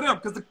grinding for them.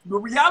 Because the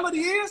reality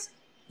is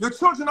your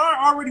children are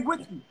already with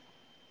you.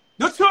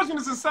 Your children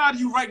is inside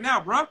of you right now,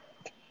 bro.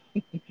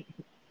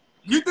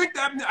 You think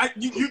that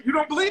you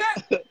don't believe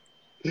that?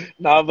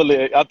 No, I believe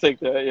it. I'll take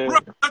that. Yeah. Bro,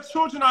 your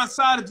children are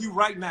inside of you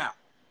right now.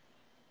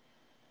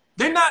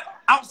 They're not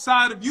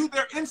outside of you.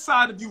 They're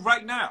inside of you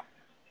right now.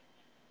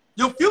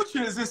 Your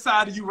future is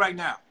inside of you right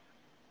now.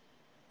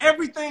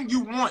 Everything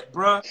you want,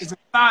 bruh, is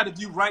inside of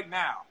you right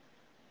now.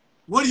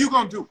 What are you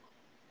going to do?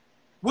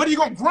 What are you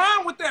going to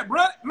grind with that,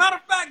 bruh? Matter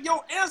of fact,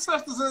 your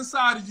ancestors are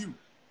inside of you.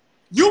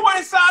 You were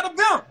inside of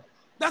them.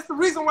 That's the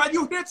reason why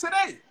you're here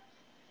today.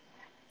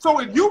 So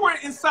if you were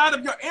inside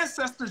of your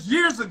ancestors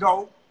years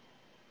ago,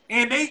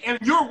 and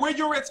you're where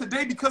you're at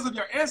today because of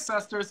your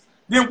ancestors,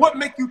 then what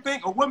make you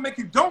think, or what make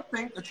you don't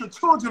think, that your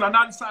children are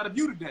not inside of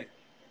you today?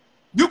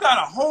 You got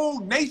a whole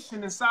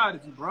nation inside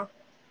of you, bro.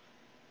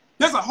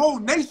 There's a whole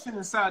nation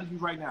inside of you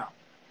right now.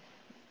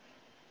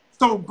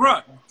 So,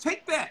 bro,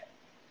 take that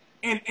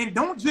and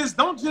don't just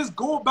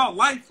go about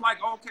life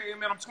like, okay,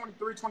 man, I'm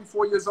 23,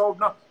 24 years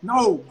old.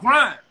 No,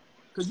 grind,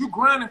 because you're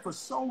grinding for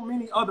so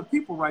many other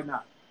people right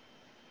now.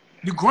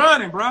 You're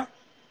grinding, bro.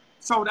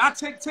 So I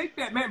take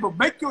that, man, but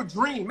make your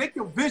dream, make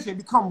your vision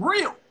become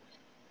real.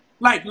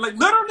 Like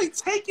literally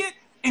take it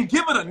and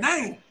give it a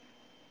name.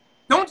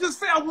 Don't just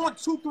say I want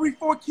 2, 3,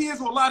 4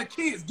 kids or a lot of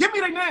kids. Give me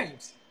their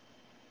names.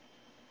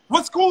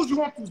 What schools you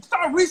want to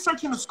start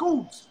researching the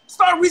schools.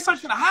 Start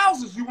researching the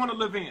houses you want to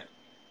live in.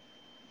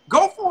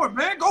 Go for it,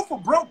 man. Go for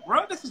broke,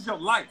 bro. This is your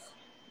life.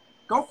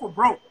 Go for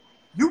broke.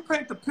 You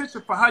paint the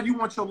picture for how you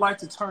want your life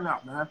to turn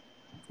out, man.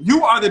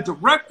 You are the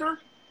director.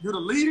 You're the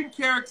leading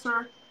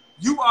character.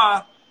 You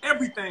are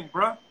everything,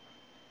 bro.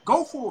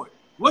 Go for it.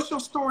 What's your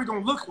story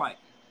gonna look like?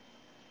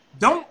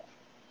 Don't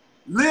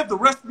live the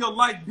rest of your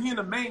life being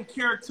the main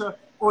character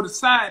or the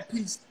side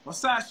piece or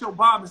sideshow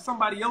Bob in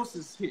somebody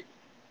else's hit.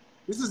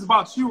 This is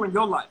about you and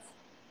your life.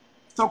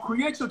 So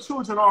create your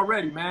children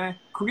already, man.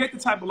 Create the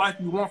type of life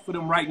you want for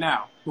them right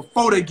now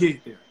before they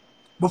get there.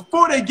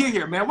 Before they get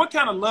here, man, what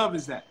kind of love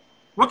is that?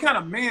 What kind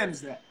of man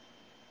is that?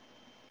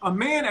 A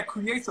man that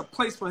creates a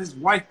place for his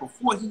wife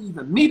before he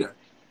even meet her.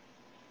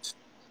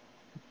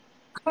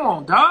 Come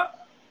on, dog.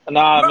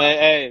 Nah, man,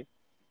 hey.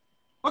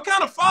 What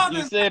kind of father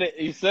You said it.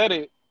 You said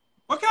it.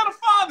 What kind of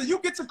father? You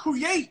get to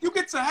create. You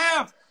get to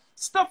have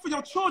stuff for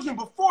your children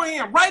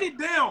beforehand. Write it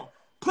down.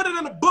 Put it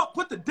in a book.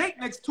 Put the date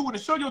next to it and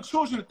show your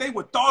children that they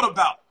were thought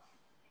about.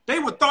 They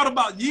were thought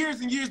about years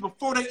and years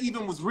before they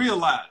even was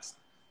realized.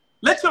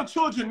 Let your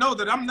children know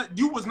that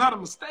you was not a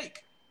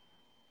mistake.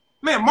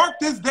 Man, mark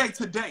this day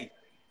today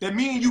that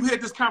me and you had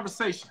this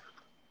conversation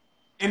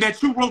and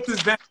that you wrote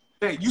this down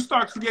today. You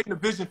start creating a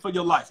vision for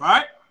your life, all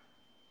right?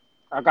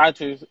 I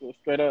got you,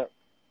 straight up.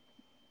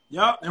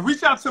 Yup, and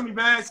reach out to me,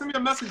 man. Send me a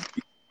message.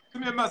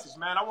 Send me a message,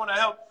 man. I want to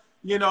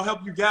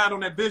help you guide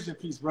on that vision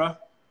piece, bro.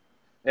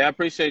 Yeah, I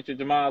appreciate you,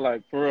 Jemal.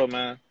 Like, for real,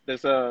 man.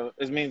 This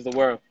means the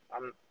world.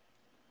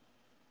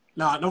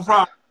 Nah, no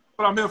problem. That's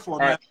what I'm here for, all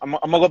man. Right, I'm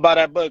gonna go buy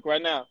that book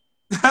right now.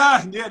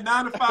 Yeah,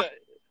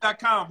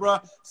 9to5.com, bro.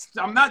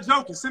 I'm not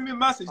joking. Send me a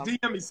message.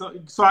 DM me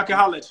so I can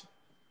holler at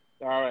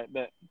you. All right,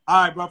 bet.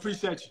 All right, bro.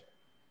 Appreciate you.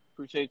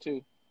 Appreciate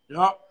you.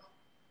 Yup.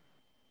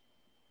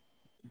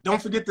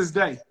 Don't forget this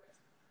day.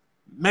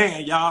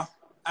 Man, y'all.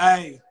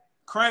 Hey,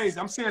 crazy.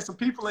 I'm seeing some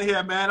people in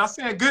here, man. I'm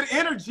seeing good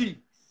energy.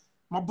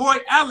 My boy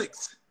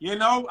Alex,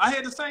 I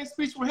had the same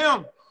speech with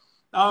him.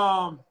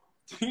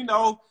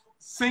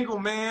 Single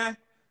man,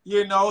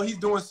 he's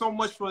doing so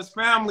much for his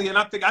family. And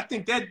I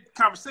think that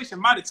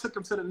conversation might have took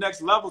him to the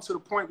next level, to the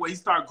point where he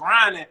started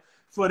grinding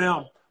for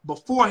them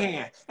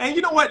beforehand. And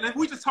you know what?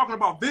 We're just talking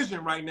about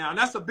vision right now. And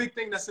that's a big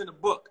thing that's in the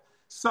book.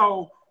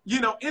 So,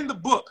 in the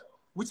book,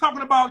 we're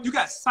talking about you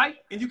got sight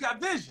and you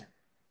got vision.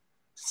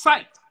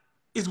 Sight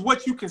is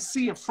what you can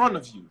see in front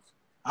of you.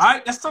 All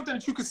right? That's something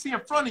that you can see in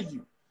front of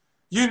you.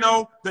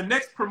 The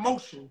next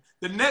promotion,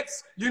 the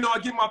next, I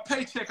get my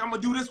paycheck. I'm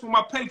going to do this with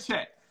my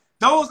paycheck.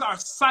 Those are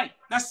sight.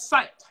 That's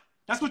sight.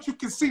 That's what you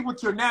can see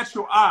with your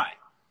natural eye.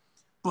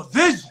 But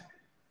vision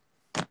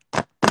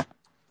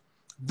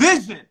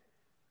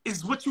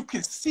is what you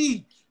can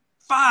see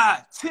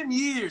 5, 10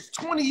 years,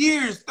 20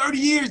 years, 30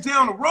 years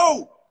down the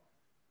road.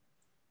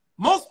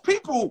 Most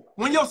people,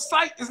 when your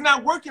sight is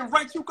not working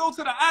right, you go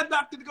to the eye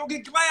doctor to go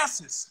get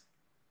glasses.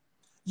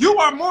 You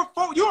are more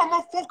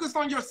focused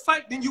on your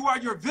sight than you are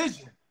your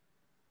vision.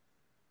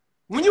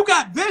 When you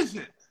got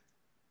vision,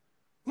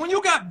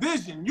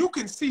 you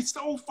can see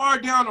so far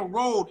down the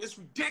road, it's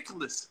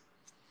ridiculous.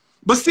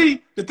 But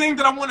see, the thing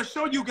that I want to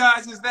show you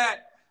guys is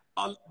that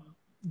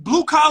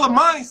blue-collar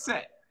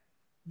mindset,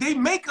 they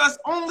make us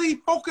only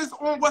focus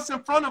on what's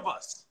in front of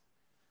us.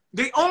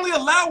 They only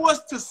allow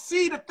us to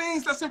see the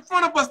things that's in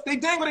front of us. They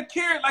dangle the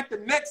carrot like the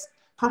next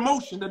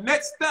promotion, the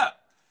next step.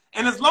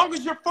 And as long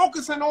as you're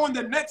focusing on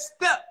the next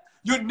step,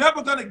 you're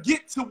never going to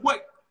get to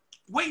what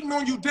waiting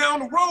on you down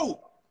the road.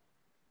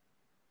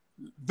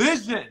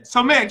 Vision.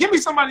 So, man, give me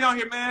somebody on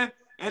here, man.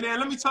 And then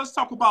let's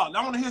talk about,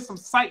 I want to hear some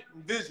sight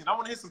and vision. I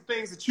want to hear some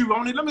things that I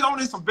want to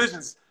hear some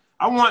visions.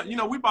 I want,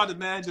 we about to,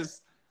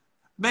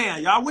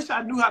 man, y'all, I wish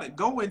I knew how to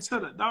go into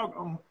the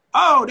dog.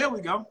 Oh, there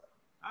we go.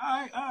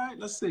 All right.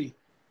 Let's see.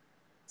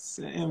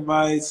 Send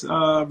invites,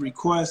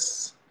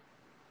 requests.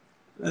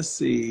 Let's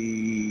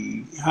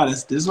see. How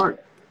does this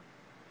work?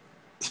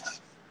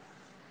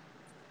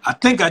 I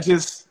think I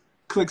just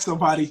clicked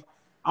somebody.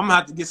 I'm gonna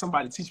have to get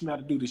somebody to teach me how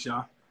to do this,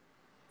 y'all.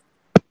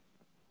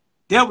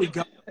 There we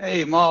go.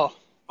 Hey, Mal.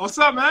 What's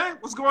up, man?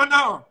 What's going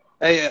on?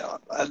 Hey,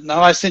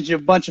 now I sent you a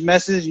bunch of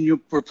messages and you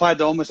replied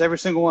to almost every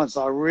single one.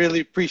 So I really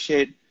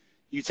appreciate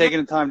you taking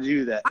the time to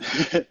do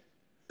that.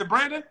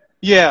 Brandon?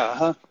 Yeah.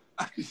 Huh?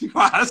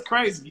 Wow, that's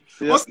crazy.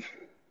 Yep. What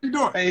you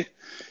doing? Hey,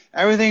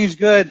 everything's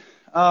good.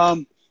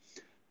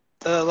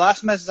 The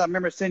last message I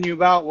remember sending you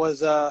about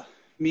was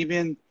me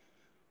being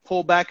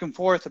pulled back and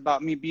forth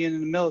about me being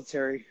in the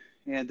military.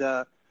 And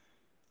I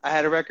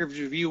had a records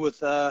review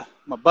with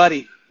my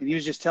buddy, and he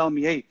was just telling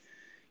me, hey,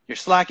 you're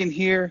slacking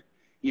here,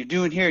 you're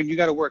doing here, and you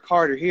got to work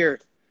harder here.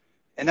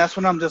 And that's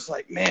when I'm just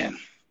like, man,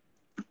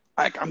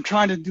 I'm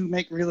trying to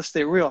make real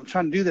estate real. I'm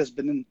trying to do this,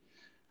 but then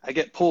I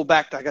get pulled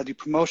back. I got to do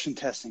promotion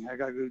testing. I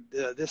got to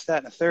do this, that,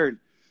 and a third.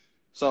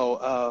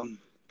 So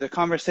the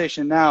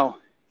conversation now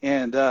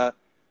and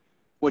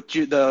what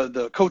you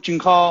the coaching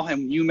call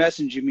and you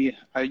messaging me,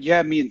 you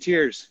had me in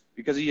tears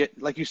because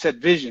like you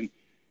said, vision.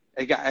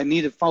 I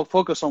need to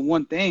focus on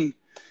one thing,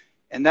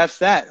 and that's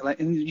that. Like,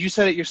 and you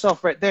said it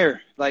yourself right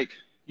there. Like,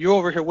 you're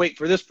over here waiting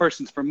for this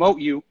person to promote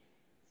you,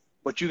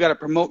 but you got to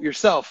promote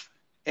yourself.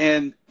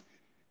 And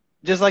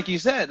just like you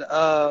said,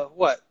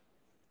 what?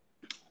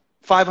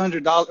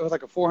 $500, it was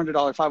like a $400,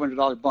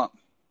 $500 bump.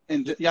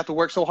 And you have to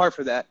work so hard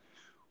for that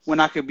when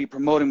I could be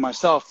promoting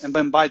myself. And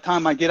then by the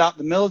time I get out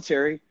the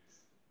military,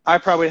 I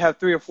probably have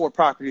 3 or 4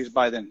 properties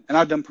by then. And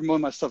I've done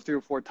promoting myself 3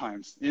 or 4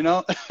 times, you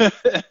know? Hey,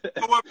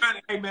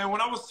 man,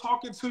 when I was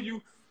talking to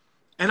you,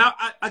 and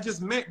I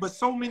just meant, but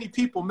so many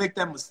people make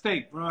that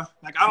mistake, bro.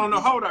 Like, I don't know,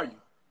 how old are you?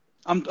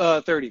 I'm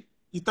 30.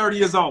 You're 30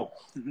 years old.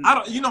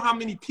 Mm-hmm. You know how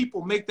many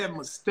people make that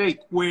mistake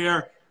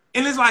where,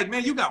 and it's like,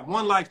 man, you got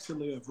one life to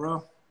live,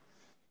 bro.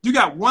 You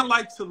got one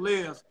life to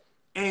live,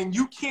 and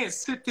you can't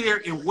sit there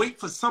and wait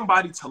for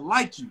somebody to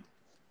like you.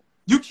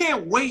 You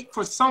can't wait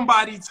for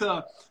somebody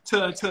to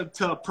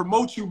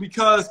promote you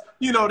because,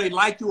 you know, they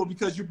like you or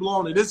because you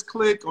belong to this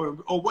clique or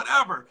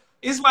whatever.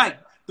 It's like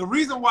the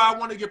reason why I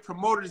want to get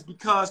promoted is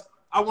because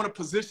I want to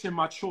position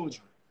my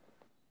children.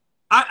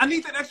 I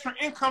need that extra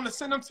income to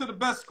send them to the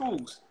best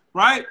schools,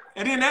 right?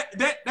 And then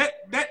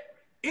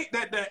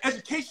the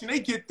education they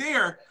get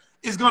there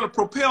is going to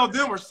propel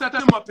them or set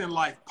them up in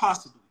life,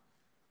 possibly.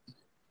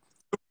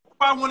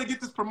 Why I want to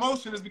get this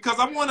promotion is because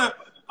I want to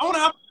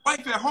have a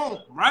wife at home,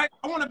 right?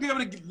 I want to be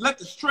able to let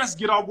the stress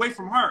get away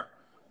from her.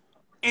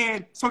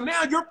 And so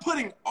now you're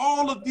putting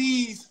all of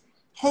these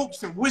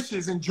hopes and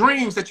wishes and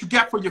dreams that you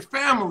got for your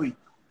family,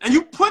 and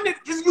you putting it,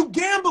 you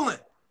gambling.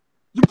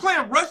 You're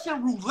playing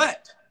Russian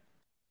roulette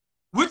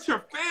with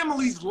your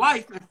family's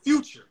life and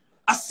future.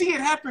 I see it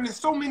happening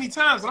so many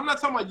times. I'm not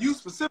talking about you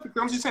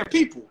specifically. I'm just saying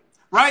people,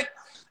 right?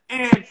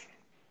 And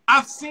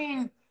I've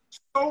seen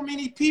so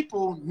many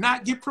people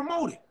not get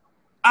promoted.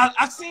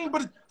 I've seen,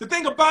 but the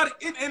thing about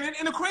it,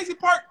 and the crazy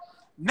part,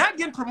 not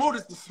getting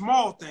promoted is the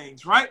small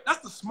things, right? That's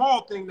the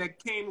small thing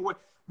that came away.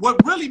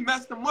 What really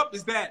messed them up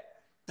is that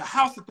the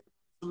house that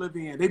they live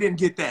in, they didn't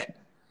get that.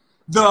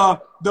 The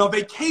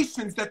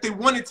vacations that they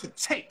wanted to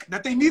take,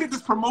 that they needed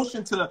this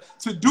promotion to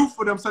do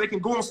for them so they can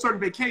go on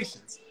certain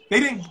vacations. They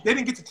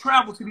didn't get to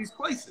travel to these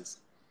places.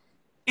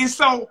 And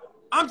so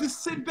I'm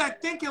just sitting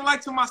back thinking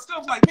like to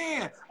myself, like,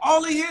 man,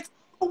 all they had to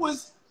do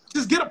was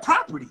just get a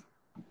property.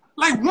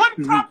 Like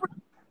one property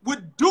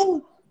would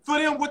do for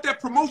them what that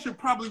promotion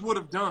probably would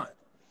have done.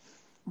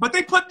 But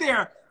they put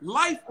their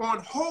life on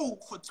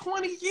hold for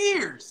 20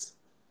 years.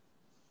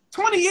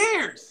 20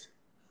 years.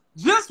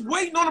 Just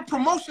waiting on a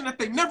promotion that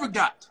they never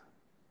got.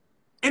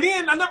 And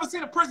then I never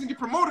seen a person get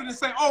promoted and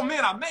say, oh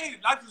man, I made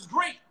it, life is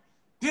great.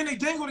 Then they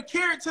dangle the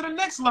carrot to the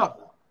next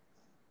level.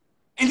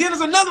 And then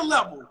there's another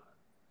level.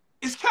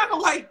 It's kind of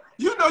like,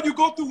 you know, you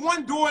go through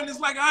one door and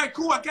it's like, all right,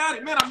 cool, I got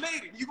it, man, I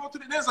made it. You go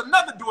through there's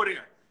another door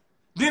there.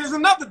 Then there's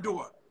another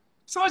door.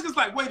 So it's just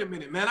like, wait a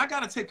minute, man, I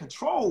got to take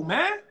control,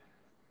 man.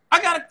 I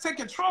got to take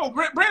control.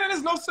 Brandon,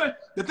 there's no such,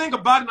 the thing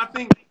about it, I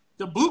think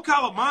the blue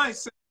collar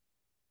mindset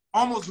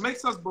almost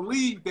makes us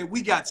believe that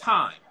we got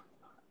time.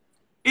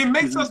 It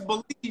makes us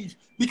believe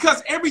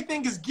because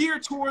everything is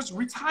geared towards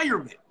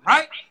retirement,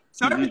 right?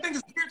 So everything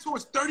is geared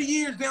towards 30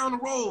 years down the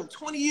road,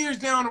 20 years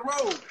down the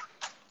road.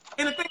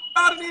 And the thing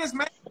about it is,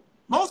 man,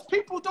 most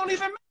people don't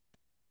even make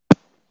it.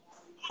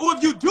 Or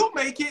if you do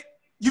make it,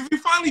 if you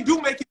finally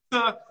do make it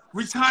to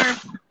retire,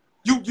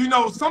 you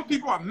know, some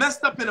people are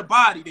messed up in the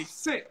body. They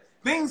sick.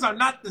 Things are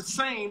not the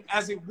same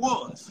as it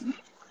was.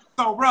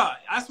 So, bro,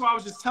 that's why I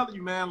was just telling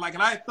you, man. Like,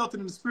 and I felt it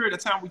in the spirit the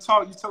time we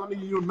talked. You telling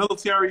me you're in the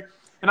military.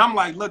 And I'm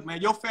like, look,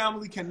 man, your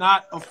family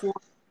cannot afford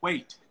to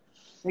wait.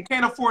 They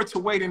can't afford to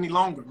wait any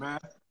longer, man.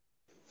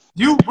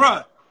 You,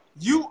 bro,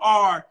 you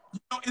are, you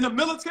know, in the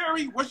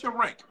military, what's your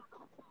rank?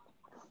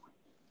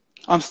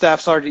 I'm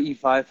Staff Sergeant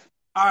E5.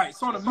 All right,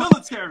 so in the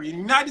military, in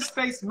the United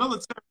States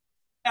military,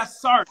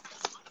 that's sergeant.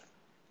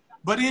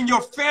 But in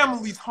your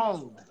family's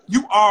home,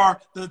 you are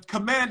the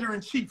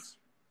commander-in-chief.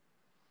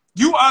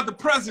 You are the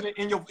president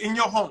in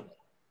your home.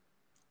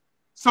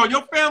 So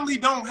your family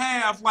don't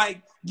have,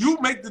 like, you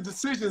make the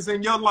decisions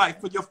in your life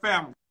for your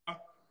family.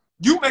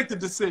 You make the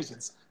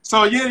decisions.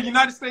 So yeah, the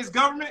United States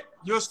government,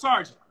 you're a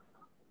sergeant.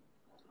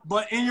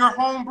 But in your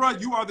home, bro,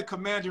 you are the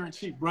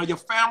commander-in-chief, bro. Your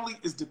family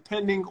is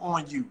depending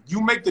on you.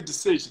 You make the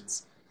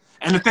decisions.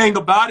 And the thing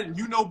about it,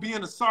 you know,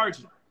 being a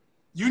sergeant,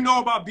 you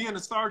know about being a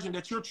sergeant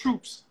that your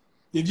troops,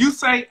 if you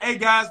say, hey,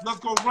 guys, let's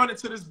go run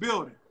into this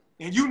building,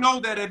 and you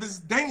know that if there's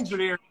danger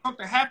there,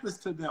 something happens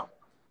to them,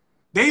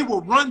 they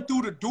will run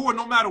through the door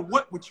no matter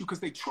what with you because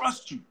they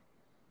trust you.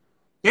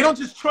 They don't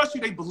just trust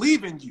you, they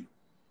believe in you.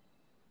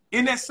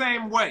 In that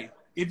same way,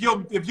 if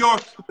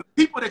the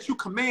people that you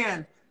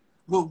command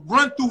will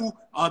run through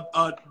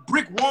a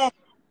brick wall,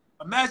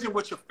 imagine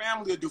what your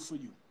family will do for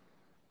you.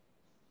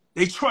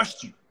 They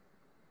trust you.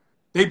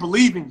 They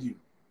believe in you.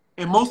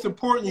 And most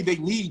importantly, they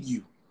need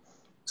you.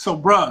 So,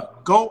 bruh,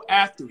 go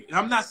after it. And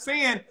I'm not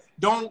saying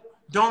don't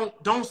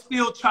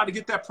still try to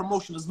get that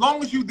promotion. As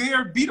long as you're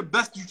there, be the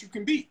best that you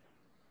can be.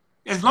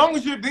 As long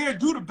as you're there,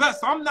 do the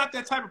best. So I'm not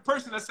that type of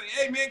person that say,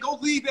 hey, man, go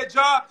leave that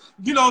job.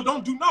 You know,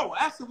 don't do no.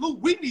 Absolutely,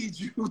 we need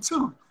you,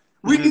 too.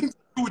 We need to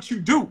do what you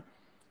do.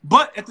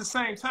 But at the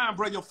same time,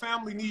 bro, your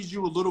family needs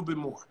you a little bit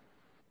more.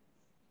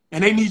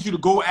 And they need you to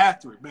go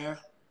after it, man.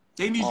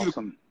 They need you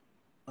to.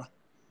 All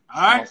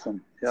right?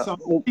 Awesome. Yeah.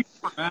 So,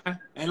 man.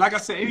 And like I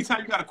said,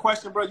 anytime you got a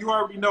question, bro, you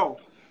already know.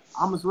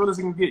 I'm as real as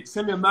I can get.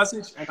 Send me a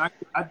message, and I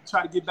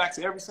try to get back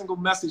to every single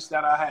message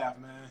that I have,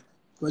 man.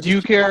 But do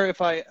you care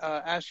if I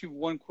ask you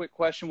one quick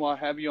question while I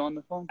have you on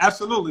the phone?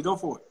 Absolutely. Go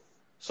for it.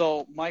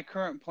 So my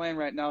current plan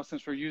right now,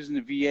 since we're using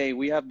the VA,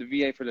 we have the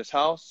VA for this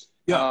house.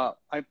 Yeah.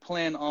 I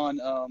plan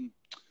on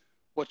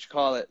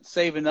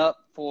saving up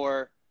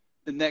for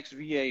the next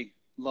VA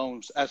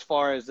loans as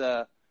far as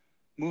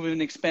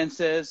moving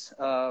expenses.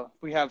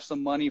 We have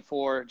some money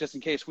for just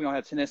in case we don't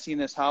have Tennessee in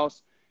this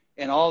house,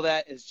 and all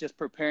that is just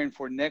preparing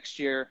for next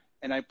year.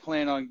 And I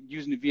plan on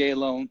using the VA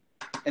loan,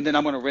 and then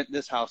I'm going to rent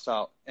this house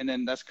out. And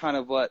then that's kind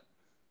of what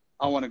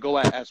I want to go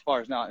at as far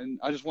as now. And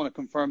I just want to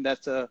confirm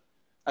that's a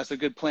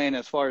good plan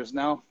as far as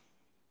now.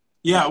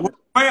 Yeah. Well,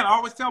 I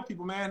always tell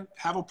people, man,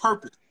 have a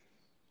purpose.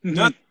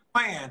 Just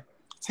plan.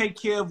 Take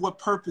care of what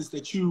purpose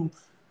that you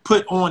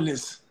put on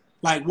this.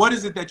 Like, what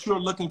is it that you're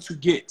looking to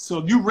get? So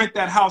if you rent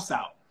that house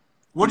out,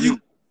 what do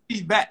you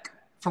receive back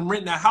from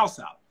renting that house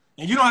out?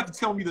 And you don't have to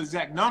tell me the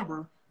exact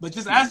number, but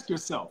just ask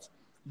yourself,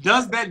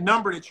 does that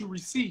number that you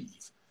receive,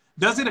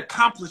 does it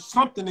accomplish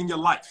something in your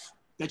life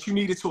that you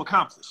needed to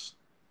accomplish?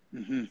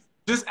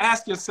 Just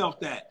ask yourself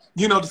that.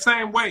 You know, the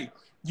same way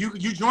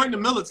you joined the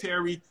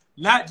military,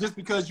 not just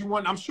because you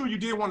want, I'm sure you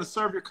did want to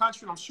serve your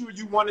country. And I'm sure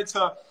you wanted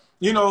to,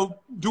 you know,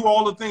 do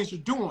all the things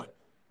you're doing,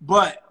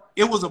 but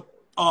it was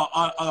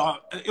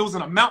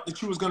an amount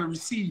that you was going to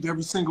receive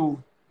every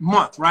single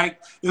month, right?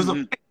 It was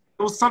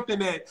it was something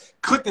that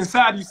clicked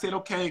inside you, said,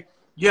 okay,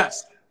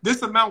 yes,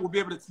 this amount will be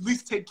able to at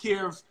least take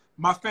care of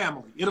my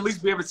family. It'll at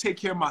least be able to take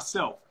care of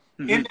myself.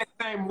 In that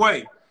same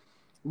way,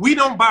 we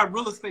don't buy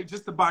real estate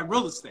just to buy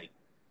real estate.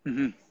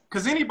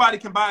 Because anybody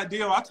can buy a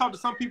deal. I talked to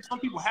some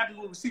people happy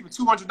with receiving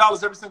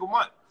 $200 every single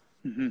month.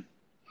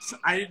 So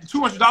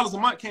 $200 a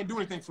month can't do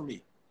anything for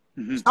me.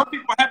 Some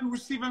people are happy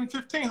receiving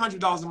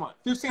 $1,500 a month.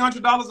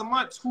 $1,500 a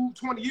month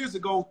 20 years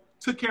ago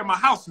took care of my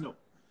house note.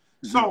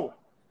 So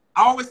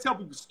I always tell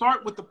people,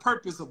 start with the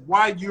purpose of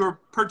why you're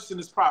purchasing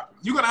this property.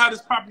 You're going to have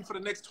this property for the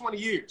next 20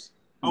 years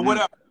or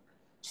whatever.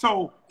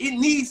 So it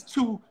needs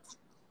to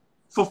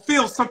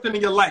fulfill something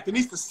in your life. It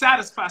needs to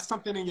satisfy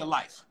something in your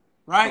life,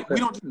 right? We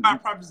don't just buy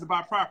properties to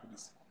buy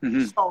properties.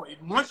 So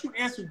once you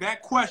answer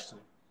that question,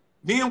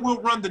 then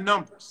we'll run the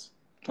numbers.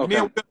 And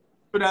then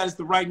that is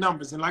the right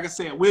numbers. And like I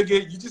said,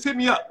 you just hit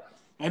me up,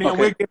 and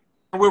then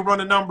we'll run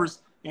the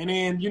numbers. And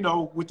then, you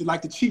know, with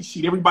the cheat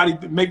sheet, everybody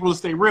make real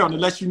estate real, and it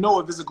lets you know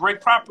if it's a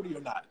great property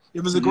or not,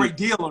 if it's a great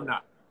deal or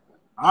not.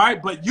 All right,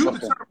 but you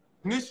determine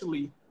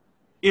initially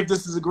if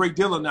this is a great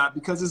deal or not,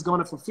 because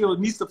it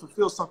needs to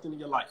fulfill something in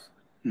your life.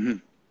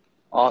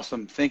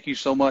 Awesome. Thank you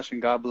so much, and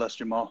God bless,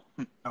 Jamal.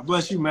 God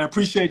bless you, man.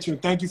 Appreciate you,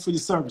 and thank you for your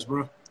service,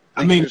 bro.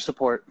 Thank you for your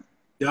support.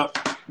 Yep.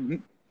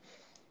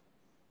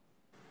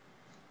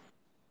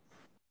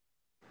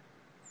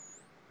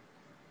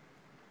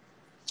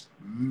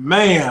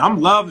 Man, I'm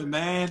loving,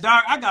 man.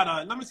 Doc,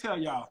 let me tell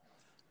y'all,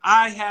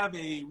 I have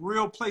a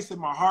real place in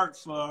my heart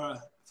for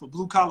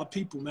blue collar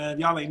people, man.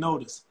 Y'all ain't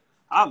noticed.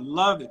 I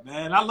love it,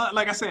 man.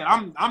 Like I said,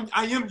 I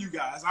am you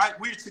guys.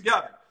 We're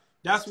together.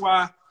 That's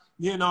why,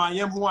 you know, I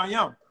am who I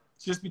am.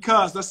 Just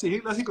because, let's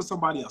hit with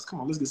somebody else.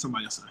 Come on, let's get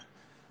somebody else in.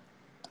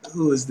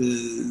 Who is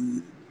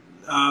the,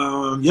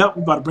 yep,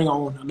 we're about to bring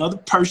on another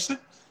person.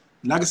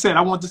 Like I said,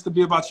 I want this to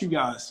be about you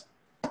guys.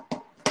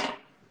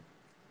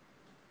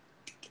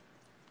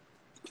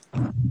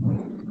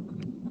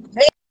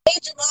 Hey,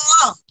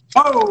 Jamal.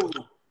 Oh,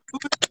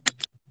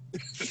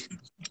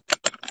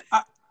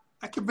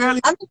 I can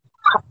barely. Can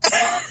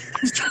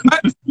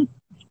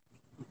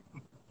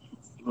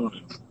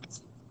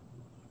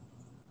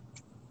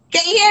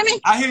you hear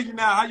me? I hear you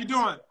now. How you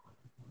doing?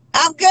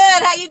 I'm good.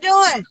 How you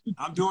doing?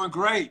 I'm doing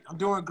great. I'm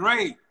doing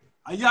great.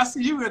 I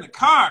see you in the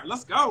car.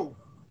 Let's go.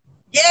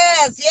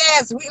 Yes,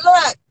 yes.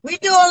 We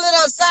do a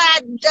little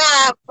side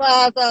job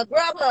for the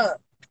Grubhub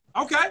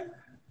Okay.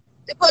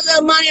 to put a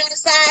little money on the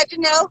side,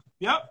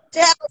 Yep. to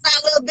help us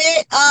out a little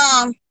bit.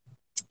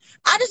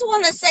 I just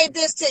want to say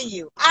this to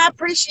you. I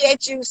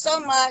appreciate you so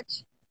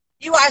much.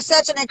 You are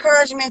such an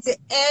encouragement to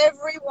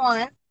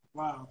everyone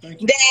Wow.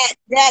 Thank you.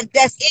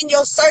 that's in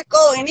your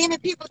circle, and even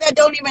people that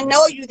don't even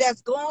know you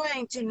that's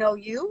going to know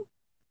you.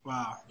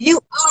 Wow.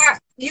 You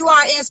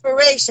are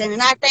inspiration,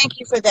 and I thank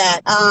you for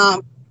that.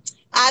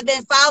 I've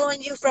been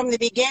following you from the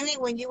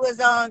beginning when you was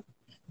on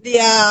the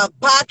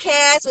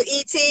podcast with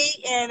ET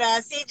and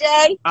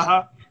CJ.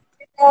 Uh-huh.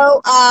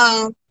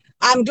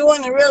 We're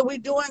doing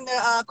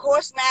the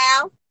course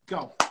now.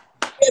 Go.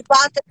 We're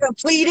about to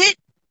complete it.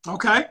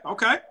 Okay.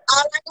 Okay.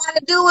 All I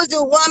gotta do is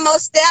do one more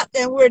step,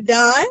 and we're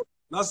done.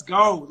 Let's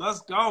go.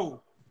 Let's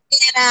go.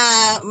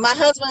 And my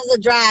husband's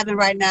driving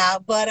right now,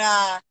 but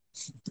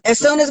as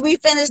soon as we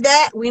finish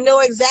that, we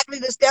know exactly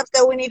the steps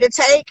that we need to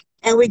take,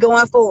 and we're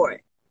going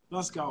forward.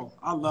 Let's go.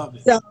 I love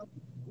it. So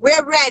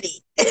we're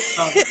ready.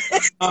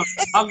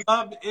 I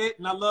love it,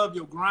 and I love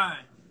your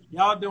grind.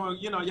 Y'all doing,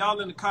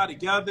 y'all in the car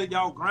together,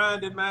 y'all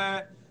grinding,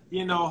 man.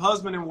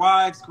 Husband and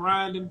wives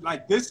grinding.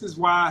 Like, this is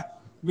why,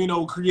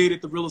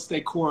 created the real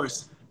estate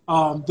course.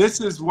 This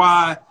is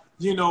why,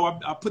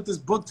 I put this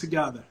book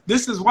together.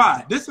 This is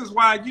why. This is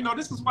why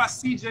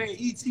CJ and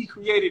ET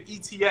created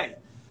ETA.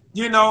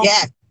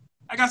 Yeah.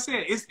 Like I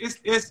said, it's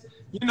there's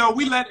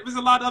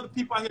a lot of other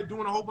people out here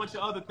doing a whole bunch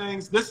of other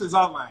things. This is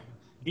our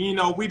lane.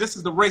 This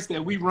is the race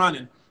that we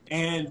running.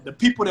 And the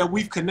people that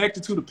we've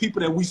connected to, the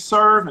people that we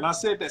serve, and I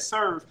said that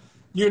serve,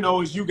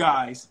 is you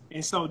guys.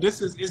 And so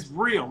it's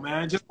real,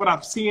 man. Just what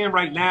I'm seeing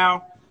right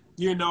now,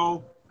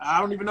 I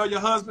don't even know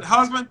your husband.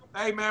 Husband,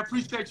 hey, man,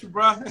 appreciate you,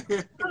 bro. Hold on.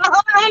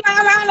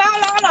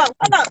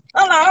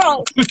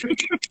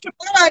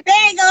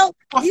 There you go.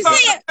 You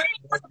see it? There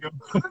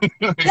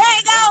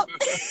you go.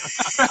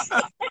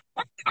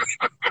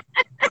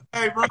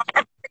 Hey, bro.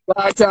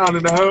 Town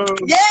in the home.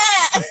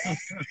 Yeah.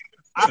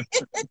 I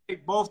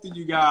appreciate both of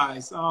you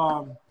guys.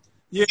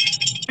 Yeah.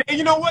 And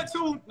you know what,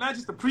 too? Not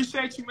just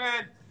appreciate you,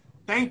 man.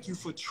 Thank you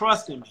for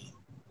trusting me.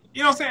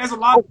 You know what I'm saying? There's a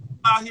lot of people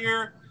out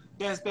here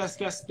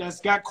that's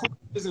got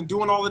courses and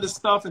doing all of this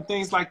stuff and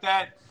things like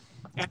that.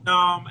 And a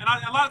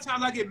lot of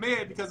times I get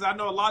mad because I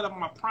know a lot of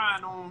them are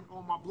prying on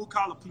my blue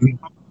collar people,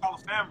 my blue collar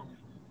family.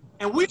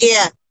 And we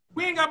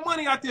ain't got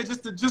money out there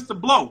just to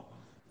blow.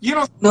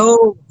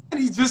 No.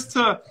 Just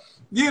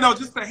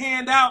to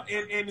hand out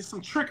and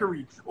some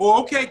trickery. Or,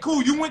 okay,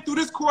 cool, you went through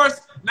this course.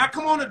 Now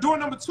come on to door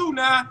number 2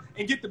 now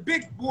and get the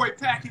big boy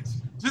package.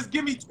 Just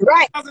give me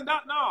 $2,000.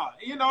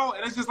 No,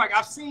 and it's just like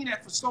I've seen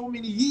that for so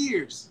many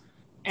years.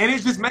 And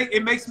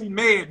it makes me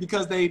mad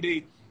because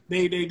they're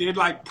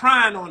like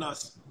prying on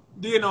us,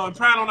 and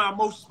prying on our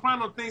emotions,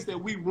 prying on things that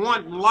we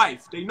want in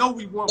life. They know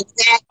we want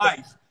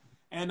life.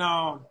 And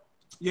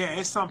yeah,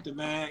 it's something,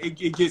 man. It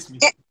gets me.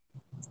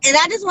 And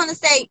I just want to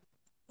say,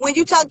 when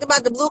you talked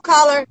about the blue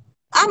collar,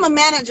 I'm a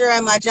manager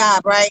at my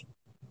job, right?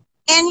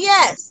 And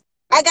yes,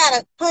 I got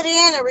to put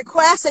in a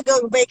request to go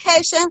on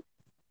vacation.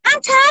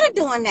 I'm tired of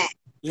doing that.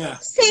 Yeah.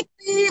 Sick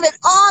leave and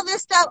all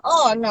this stuff.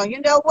 Oh, no,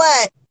 you know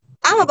what?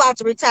 I'm about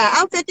to retire.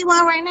 I'm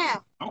 51 right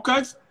now.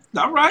 Okay.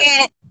 All right.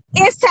 And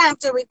it's time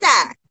to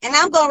retire. And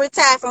I'm going to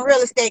retire from real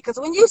estate because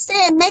when you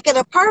said make it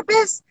a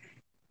purpose,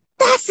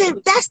 that's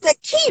it. That's the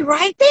key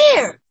right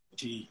there.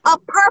 Gee. A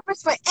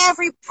purpose for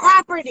every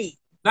property.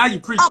 Now you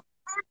preach. A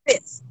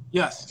purpose.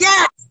 Yes.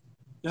 Yes.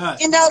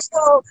 Yes.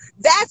 So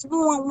that's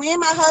when me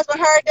and my husband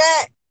heard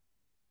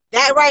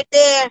that right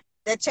there,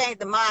 that changed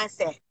the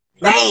mindset.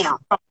 Bam.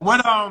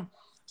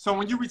 So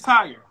when you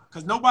retire,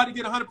 because nobody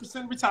get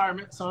 100%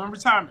 retirement. So in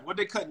retirement, what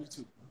they cutting you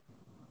to?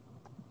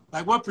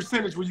 Like, what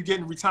percentage will you get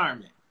in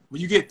retirement? Will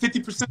you get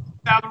 50%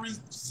 salaries,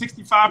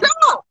 65%?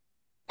 No,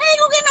 I ain't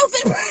gonna get no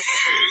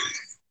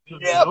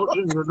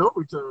 50%. No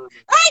return.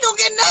 I ain't gonna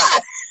get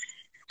none.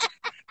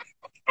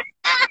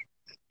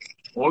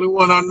 Only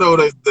one I know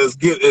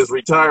is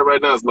retired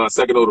right now is my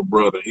second older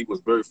brother. He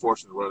was very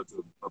fortunate to run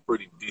into a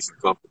pretty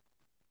decent company.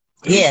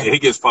 And he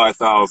gets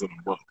 $5,000 a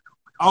month.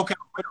 Okay,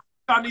 what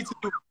I need to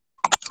do?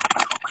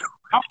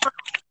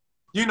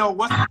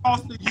 What's the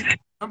cost of you?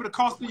 Remember the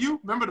cost of you?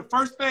 Remember the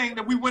first thing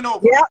that we went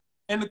over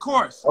in the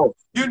course? Oh,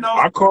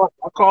 I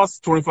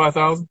cost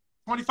 $25,000.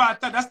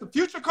 $25,000. That's the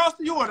future cost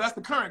of you, or that's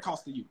the current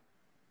cost of you?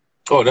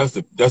 Oh, that's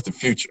the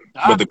future.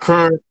 But the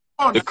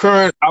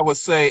current, I would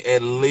say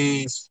at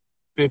least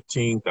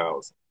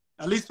 15,000.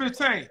 At least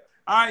 15.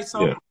 All right,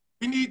 so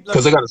we need,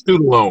 because I got a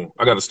student loan.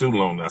 I got a student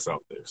loan that's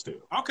out there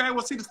still. Okay,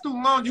 well, see, the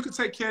student loan, you can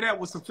take care of that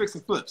with some fix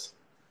and flips.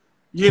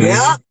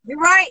 Yeah, you're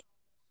right.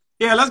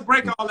 Yeah, let's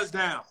break all this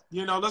down.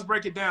 Let's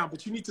break it down.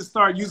 But you need to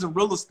start using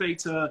real estate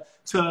to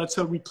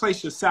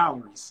replace your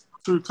salaries,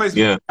 to replace what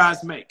you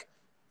guys make.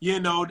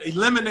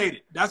 Eliminate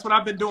it. That's what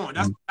I've been doing.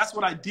 That's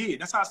what I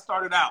did. That's how I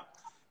started out.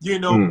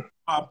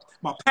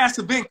 My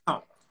passive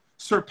income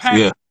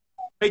surpassed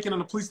making in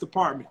the police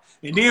department.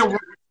 And then when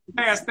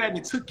I passed that and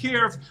it took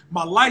care of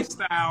my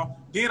lifestyle,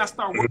 then I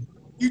started working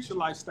on the future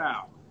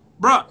lifestyle.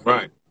 Bruh.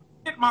 Right.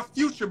 hit my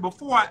future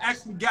before I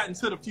actually got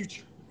into the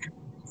future.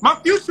 My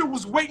future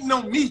was waiting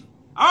on me.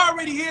 I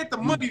already had the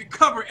money to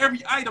cover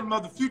every item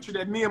of the future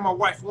that me and my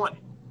wife wanted.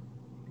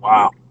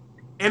 Wow.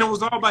 And it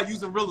was all about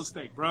using real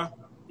estate, bro.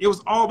 It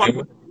was all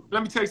about,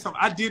 let me tell you something.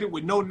 I did it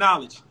with no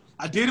knowledge.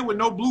 I did it with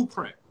no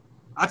blueprint.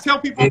 I tell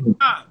people all the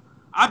time,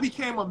 I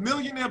became a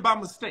millionaire by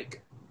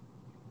mistake.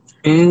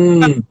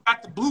 I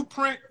got the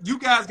blueprint. You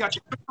guys got the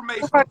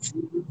information. There's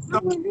no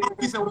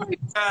reason why you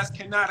guys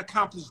cannot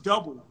accomplish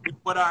double with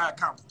what I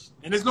accomplished.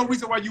 And there's no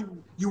reason why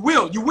you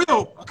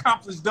will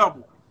accomplish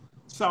double.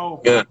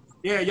 So,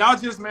 yeah, y'all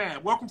just,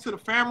 man, welcome to the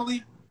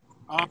family.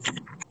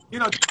 You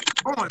know,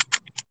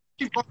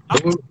 keep going.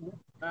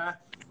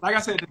 Like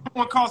I said, the number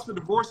one cause for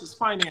divorce is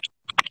finance.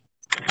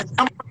 That's the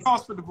number one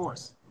cause for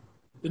divorce.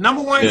 The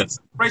number one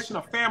separation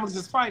of families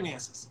is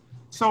finances.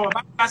 So if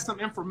I got some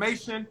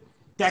information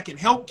that can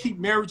help keep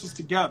marriages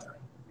together,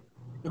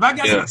 if I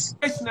got some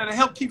information that'll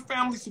help keep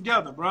families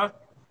together, bro,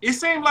 it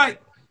seems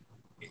like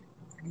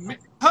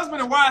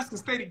husband and wives can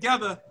stay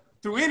together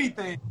through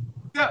anything.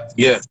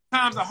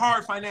 Times are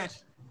hard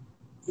financially.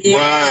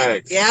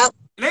 Right. Yep.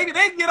 They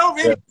can get over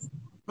anything,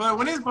 but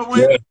when it's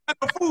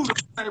the food on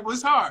the table,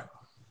 it's hard.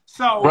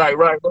 So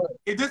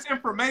if this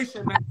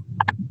information that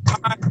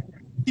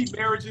keep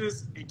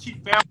marriages and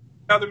keep families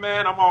together,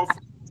 man, I'm all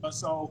for it.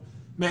 So,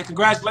 man,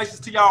 congratulations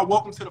to y'all.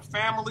 Welcome to the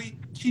family.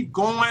 Keep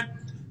going.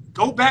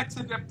 Go back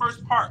to that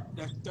first part,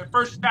 that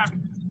first chapter.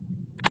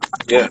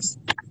 Yes.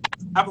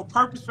 Have a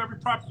purpose for every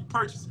property you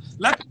purchase.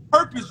 Let the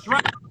purpose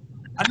drive.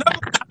 I never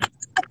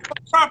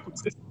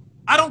property.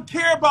 I don't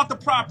care about the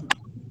property.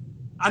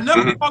 I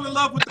never fall in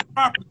love with the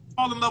property. I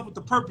fall in love with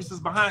the purposes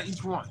behind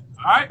each one.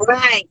 All right?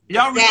 Right.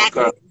 Y'all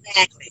exactly.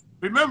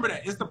 Remember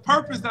that. It's the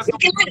purpose that's going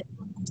to.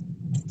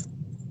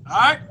 All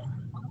right?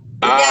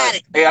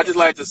 Hey, I just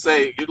like to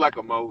say, you're like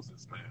a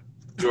Moses, man.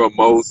 You're a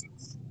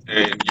Moses,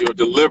 and you're a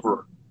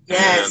deliverer.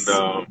 Yes.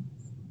 And,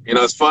 you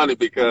know, it's funny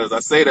because I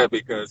say that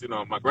because, you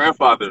know, my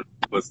grandfather,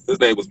 his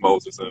name was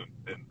Moses, and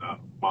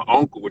my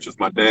uncle, which is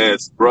my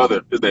dad's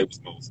brother, his name was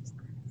Moses.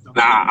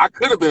 Now, I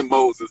could have been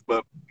Moses,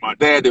 but my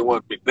dad didn't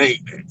want me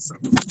named that. So.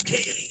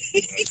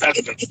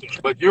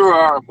 But you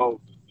are a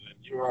Moses, and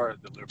you are a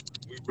deliverer.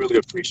 We really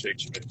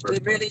appreciate you, man. We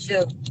really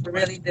do. We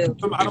really do.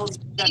 And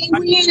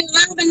we in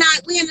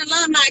the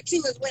alumni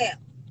too as well.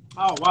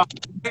 Oh, wow.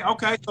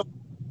 Okay. So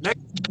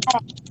next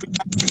call,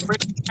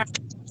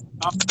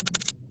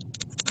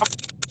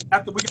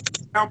 after we get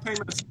the down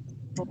payment.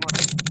 So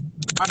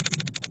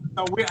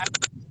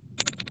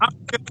I'm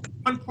getting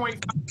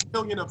 1.5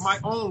 million of my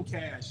own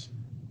cash,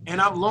 and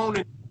I'm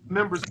loaning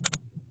members.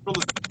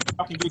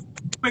 I can get.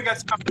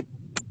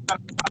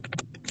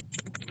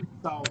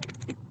 So,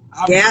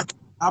 I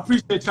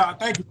appreciate y'all.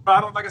 Thank you,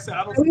 bro. Like I said,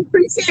 we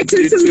appreciate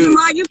you too,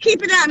 Jamal. You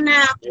keep it up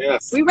now.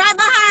 Yes. We right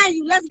behind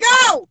you. Let's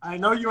go. I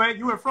know you ain't.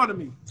 You in front of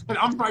me.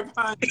 I'm right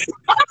behind you.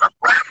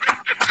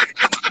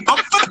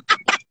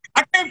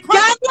 I can't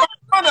push you in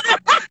front of me.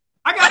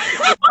 I got to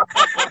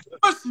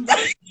push you.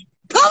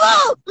 Come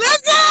on.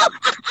 Let's go.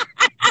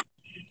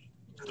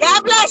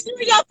 God bless you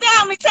and your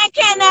family. Take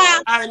care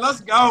now. All right,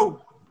 let's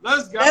go.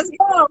 Let's go. Let's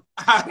go. All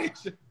right.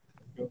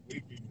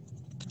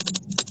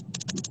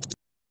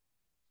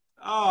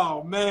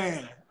 Oh,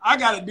 man. I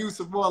got to do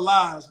some more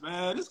lives,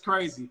 man. It's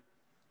crazy.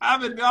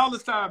 I've been all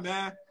this time,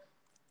 man.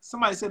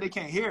 Somebody said they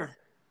can't hear.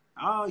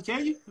 Oh,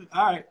 can you?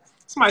 All right.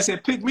 Somebody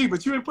said pick me,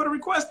 but you didn't put a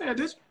request there,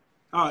 did you?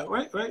 All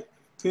right, wait.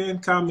 10,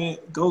 comment,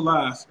 go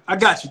live. I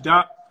got you,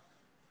 Doc.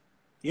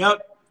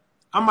 Yep.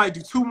 I might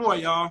do 2 more,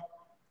 y'all.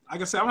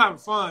 Like I said, I'm having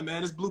fun,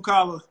 man. This blue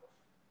collar,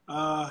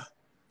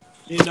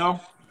 you know.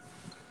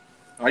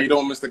 How you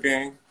doing, Mr.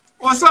 King?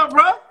 What's up,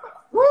 bro?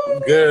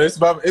 Woo! Good. It's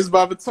Baba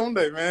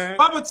Tunde, man.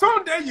 Baba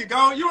Tunde, there you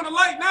go. You on the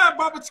light now,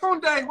 Baba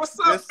Tunde. What's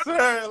up? Yes,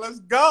 sir. Let's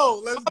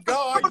go. Let's go.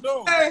 How you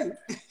doing? Hey.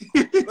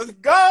 Let's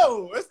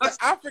go. It's the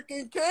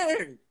African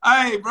King.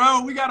 Hey,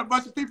 bro, we got a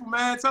bunch of people,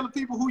 man. Tell the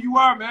people who you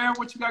are, man.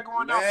 What you got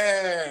going on?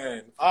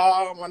 Man,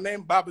 my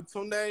name Baba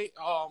Tunde.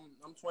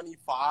 I'm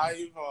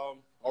 25.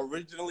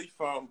 Originally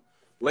from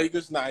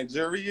Lagos,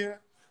 Nigeria.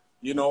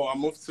 You know, I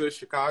moved to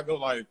Chicago,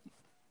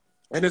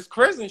 and it's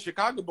crazy in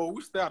Chicago, but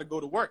we still got to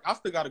go to work. I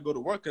still got to go to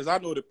work because I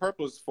know the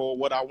purpose for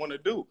what I want to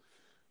do.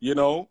 You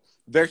know,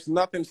 there's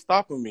nothing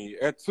stopping me.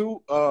 At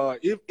 2,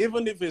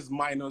 even if it's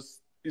minus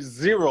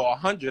 0,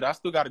 100, I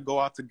still got to go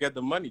out to get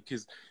the money.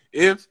 Because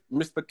if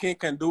Mr. King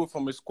can do it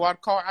from a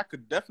squad car, I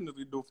could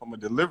definitely do it from a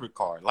delivery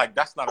car. Like,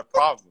 that's not a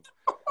problem.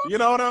 You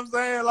know what I'm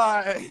saying?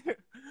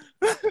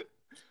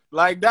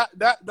 Like,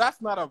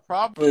 that's not a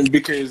problem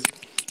because,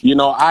 you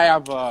know, I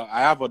have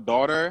a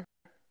daughter,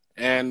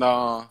 and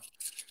my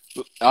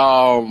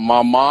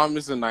mom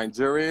is in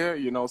Nigeria,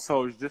 you know,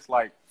 so it's just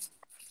like,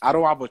 I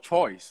don't have a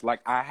choice. Like,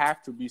 I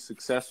have to be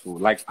successful.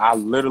 Like, I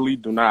literally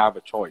do not have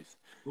a choice,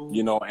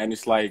 you know, and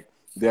it's like,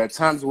 there are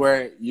times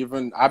where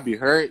even I be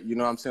hurt, you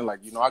know what I'm saying? Like,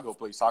 you know, I go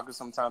play soccer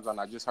sometimes and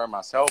I just hurt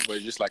myself, but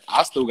it's just like,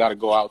 I still got to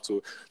go out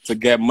to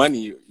get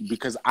money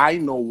because I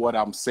know what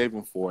I'm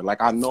saving for.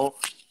 Like, I know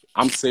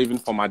I'm saving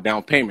for my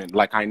down payment.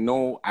 Like, I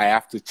know I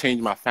have to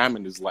change my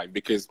family's life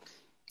because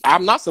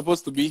I'm not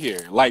supposed to be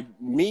here. Like,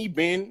 me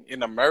being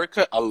in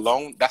America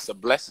alone, that's a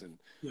blessing.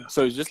 Yeah.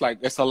 So it's just like,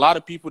 it's a lot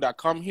of people that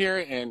come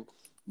here and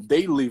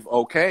they live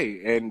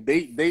okay, and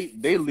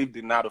they live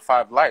the 9 to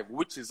 5 life,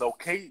 which is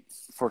okay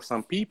for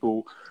some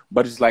people.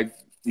 But it's like,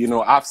 you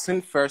know, I've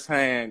seen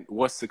firsthand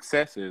what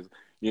success is,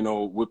 you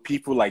know, with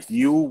people like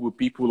you, with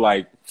people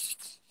like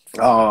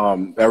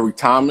Eric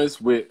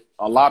Thomas, with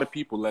a lot of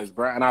people, Les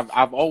Brown. And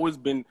I've always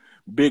been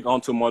big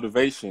onto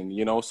motivation,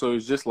 you know. So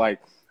it's just like,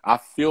 I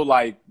feel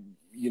like,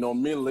 you know,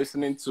 me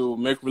listening to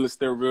Make Real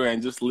Estate Real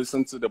and just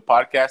listen to the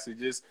podcast,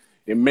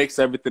 it makes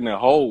everything a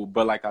whole.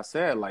 But like I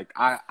said, like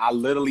I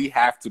literally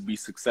have to be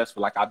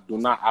successful. Like, I do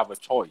not have a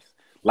choice.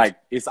 Like,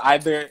 it's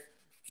either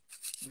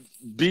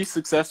be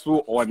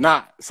successful or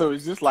not. So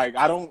it's just like,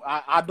 I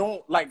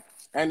don't like,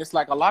 and it's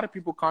like a lot of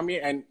people come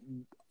here, and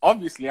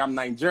obviously I'm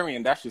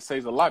Nigerian. That should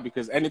says a lot,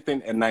 because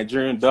anything a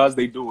Nigerian does,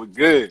 they do it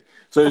good.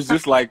 So it's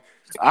just like,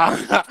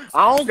 I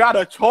don't got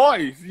a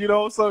choice, you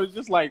know? So it's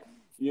just like,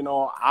 you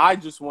know, I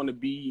just want to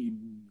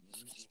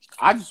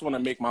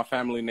make my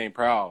family name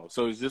proud.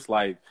 So it's just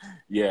like,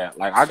 yeah,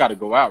 like, I got to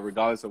go out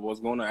regardless of what's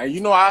going on. And,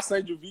 you know, I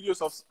send you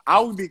videos of, I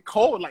would be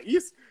cold. Like,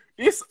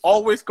 it's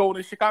always cold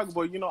in Chicago,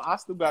 but, you know, I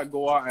still got to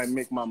go out and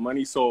make my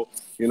money. So,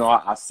 you know,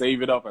 I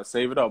save it up.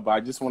 But I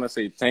just want to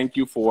say thank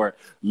you for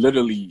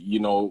literally, you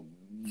know,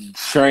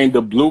 sharing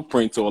the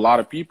blueprint to a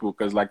lot of people.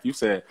 Because like you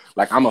said,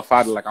 like, I'm a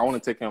father, like, I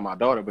want to take care of my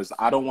daughter, but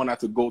I don't want her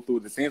to go through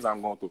the things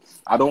I'm going through.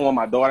 I don't want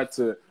my daughter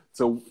to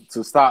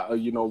start,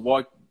 you know,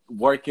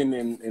 working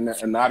in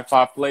a 9 to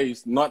 5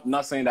 place.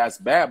 Not saying that's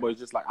bad, but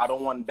it's just like, I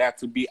don't want that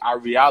to be our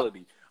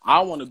reality. I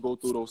want to go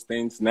through those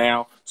things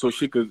now so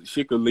she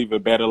could live a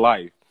better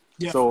life.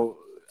 Yeah. So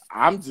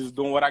I'm just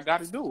doing what I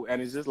got to do.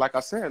 And it's just like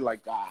I said,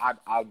 like,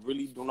 I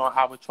really do not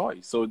have a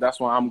choice. So that's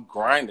why I'm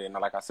grinding.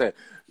 Like I said,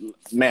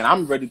 man,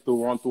 I'm ready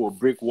to run through a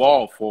brick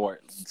wall for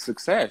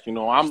success. You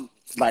know, I'm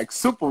like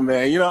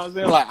Superman, you know what I'm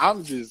saying? Like,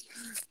 I'm just,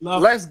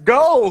 let's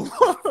go.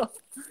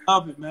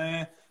 Love it,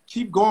 man.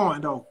 Keep going,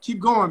 though.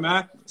 Keep going,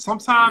 man.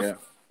 Sometimes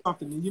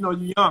something, you know,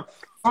 you're young.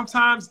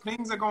 Sometimes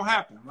things are going to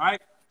happen,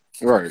 right?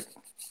 Right.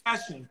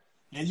 Passion,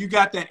 and you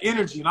got that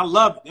energy, and I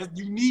love it.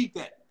 You need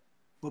that.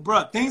 But,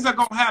 bro, things are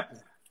going to happen.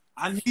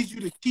 I need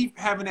you to keep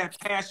having that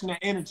passion, that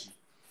energy.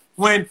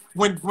 When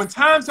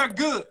times are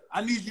good,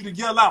 I need you to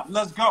yell out,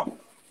 let's go.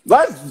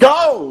 Let's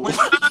go. When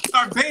times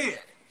are bad,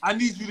 I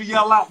need you to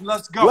yell out,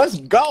 let's go. Let's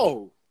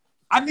go.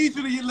 I need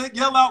you to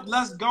yell out,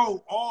 let's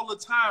go all the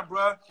time,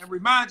 bro, and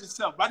remind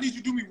yourself. I need you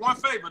to do me one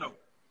favor, though.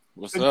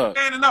 What's up? You're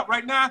standing up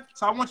right now,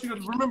 so I want you to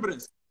remember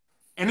this.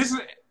 And this is,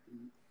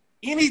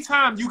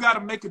 anytime you got to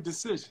make a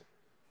decision,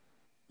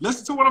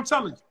 listen to what I'm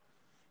telling you.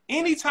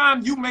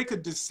 Anytime you make a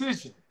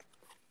decision,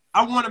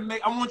 I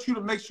want you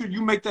to make sure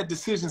you make that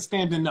decision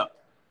standing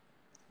up.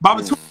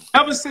 Baba,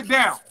 never sit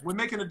down when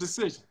making a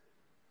decision.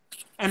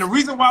 And the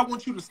reason why I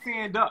want you to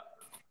stand up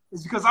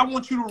is because I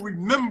want you to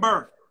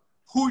remember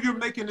who you're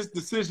making this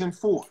decision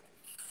for.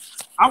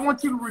 I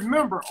want you to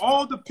remember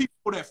all the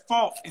people that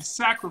fought and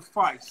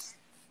sacrificed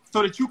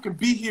so that you can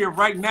be here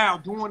right now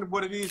doing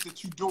what it is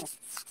that you're doing.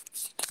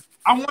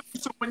 I want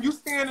you to, when you're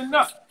standing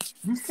up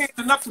to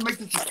make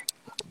this decision,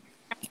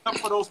 stand up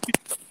for those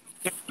people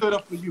that stood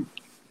up for you.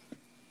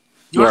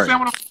 You understand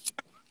what I'm saying?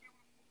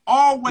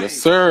 Always.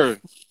 Yes, sir.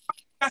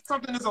 That's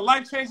something that's a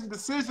life-changing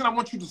decision. I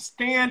want you to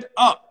stand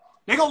up.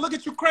 They're going to look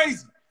at you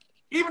crazy.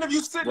 Even if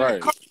you sit in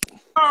the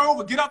car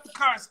over, get out the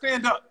car and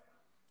stand up.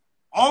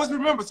 Always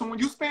remember, so when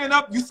you stand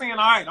up, you're saying, all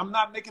right, I'm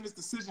not making this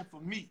decision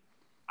for me.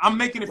 I'm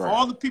making it for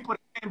all the people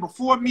that came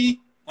before me,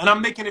 and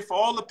I'm making it for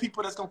all the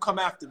people that's going to come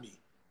after me.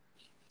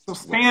 So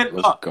stand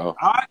up. Go.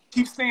 All right?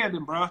 Keep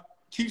standing, bro.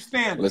 Keep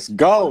standing. Let's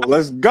go.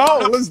 Let's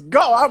go. Let's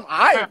go. I'm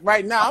hyped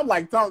right now. I'm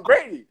like Tom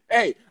Brady.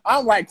 Hey,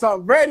 I'm like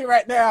Tom Brady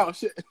right now.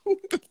 Shit.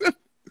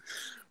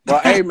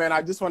 But hey, man,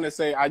 I just want to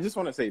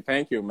say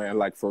thank you, man.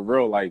 Like, for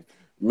real, like,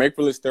 Make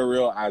Real Estate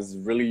Real has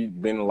really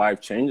been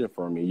life-changing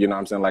for me. You know what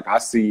I'm saying? Like, I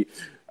see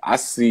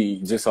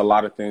just a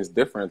lot of things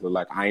differently.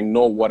 Like, I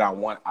know what I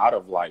want out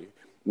of life.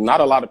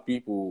 Not a lot of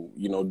people,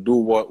 you know, do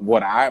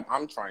what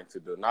I'm trying to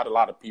do. Not a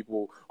lot of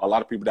people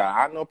that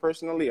I know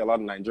personally, a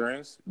lot of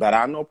Nigerians that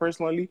I know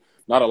personally,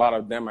 not a lot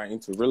of them are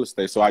into real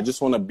estate. So I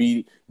just want to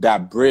be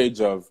that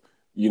bridge of,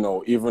 you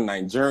know, even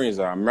Nigerians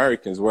or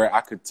Americans where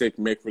I could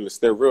Make Real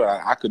Estate Real.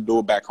 I could do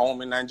it back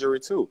home in Nigeria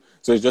too.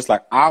 So it's just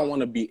like, I want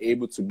to be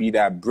able to be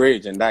that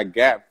bridge and that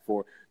gap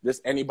for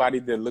just anybody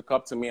that look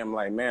up to me. I'm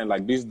like, man,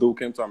 like, this dude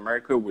came to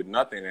America with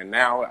nothing, and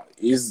now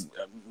he's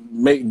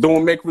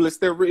doing Make Real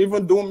Estate Real.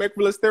 Even doing Make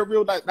Real Estate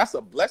Real, that's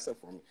a blessing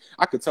for me.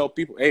 I could tell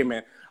people, hey,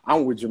 man,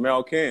 I'm with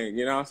Jemal King.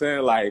 You know what I'm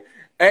saying? Like,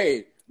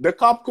 hey, the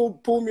cop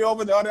could pull me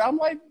over the other. I'm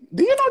like,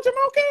 do you know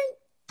Jemal King?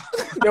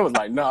 They was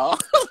like, no.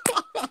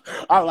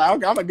 I was like,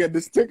 okay, I'm gonna get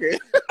this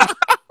ticket.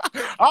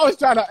 I was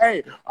trying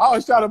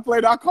to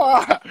play that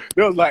card.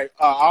 They was like,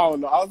 I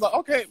don't know. I was like,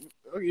 okay.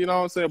 You know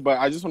what I'm saying? But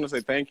I just want to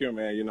say thank you,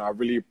 man. You know, I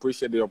really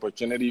appreciate the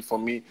opportunity for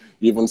me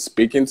even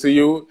speaking to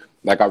you.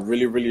 Like, I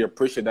really, really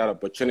appreciate that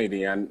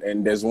opportunity.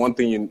 And there's one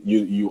thing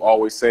you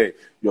always say,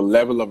 your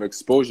level of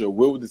exposure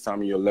will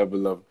determine your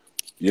level of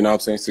you know what I'm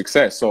saying,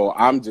 success. So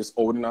I'm just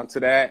holding on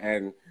to that,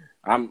 and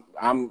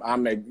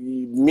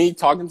me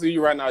talking to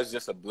you right now is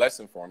just a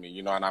blessing for me,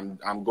 you know, and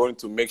I'm going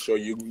to make sure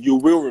you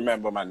will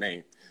remember my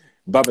name.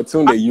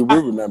 Babatunde, you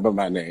will remember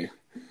my name.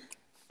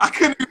 I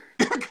couldn't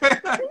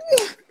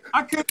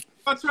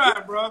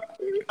try, bro.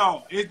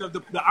 No,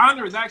 the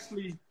honor is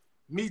actually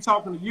me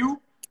talking to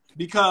you,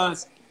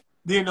 because,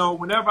 you know,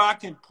 whenever I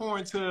can pour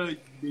into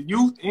the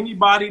youth,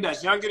 anybody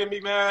that's younger than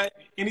me, man,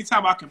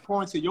 anytime I can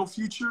pour into your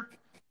future,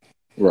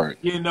 right?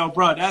 You know,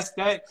 bro,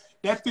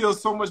 that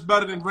feels so much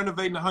better than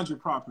renovating 100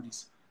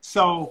 properties.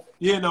 So,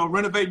 you know,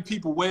 renovating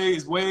people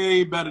is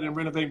way better than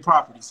renovating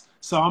properties.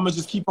 So I'm gonna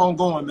just keep on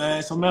going,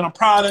 man. So, man, I'm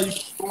proud of you.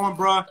 Keep going,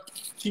 bro.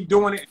 Keep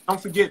doing it. Don't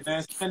forget,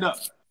 man. Stand up.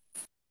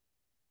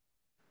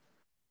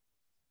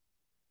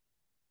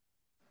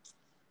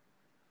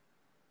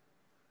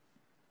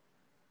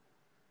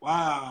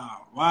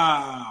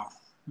 Wow.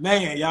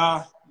 Man,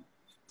 y'all.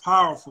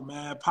 Powerful,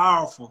 man.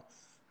 Powerful.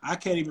 I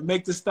can't even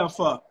make this stuff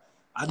up.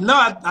 I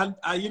know,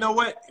 you know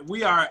what?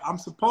 I'm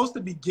supposed to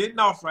be getting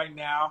off right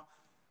now.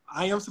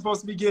 I am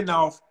supposed to be getting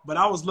off, but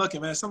I was looking,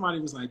 man. Somebody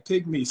was like,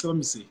 pick me. So let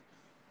me see.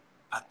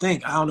 I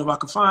don't know if I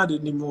can find it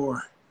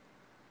anymore.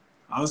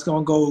 I was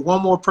going to go with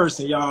one more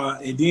person,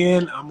 y'all, and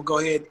then I'm going to go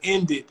ahead and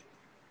end it.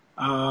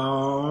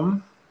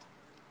 I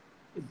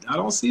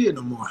don't see it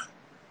no more.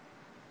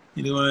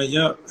 Anyway,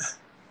 yep.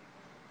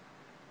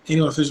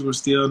 Anyone official was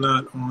still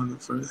not on the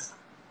first.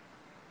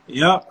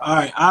 Yep. All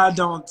right. I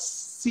don't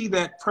see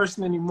that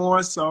person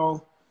anymore.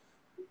 So,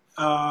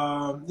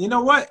 you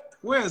know what?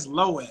 Where's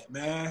Lo at,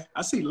 man?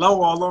 I see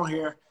Lo all on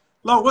here.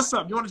 Lo, what's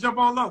up? You want to jump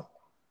on, Lo?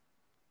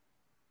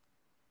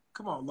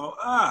 Come on, Lo.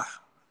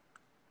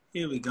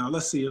 Here we go.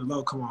 Let's see if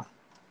Lo, come on.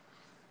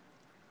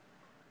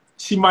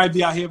 She might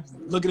be out here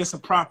looking at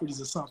some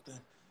properties or something.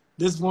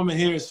 This woman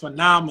here is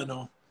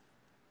phenomenal.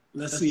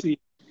 Let's see.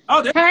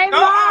 Oh, there hey, you go.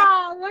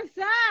 Mo, what's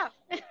up?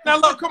 Now,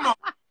 Lo, come on.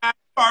 You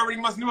already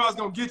must knew I was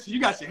going to get you.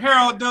 You got your hair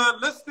all done.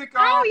 Lipstick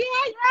on. Oh,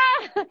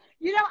 yeah.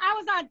 You know, I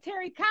was on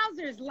Terry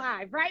Kauser's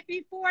live right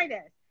before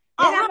this.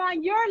 Then I'm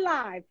on your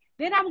live.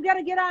 Then I'm going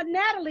to get on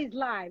Natalie's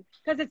live,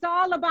 because it's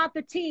all about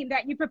the team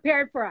that you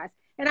prepared for us.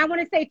 And I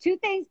want to say two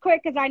things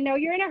quick, because I know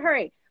you're in a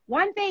hurry.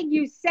 One thing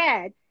you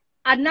said,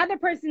 another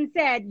person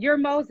said, you're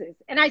Moses.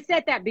 And I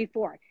said that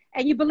before.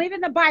 And you believe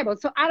in the Bible.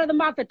 So out of the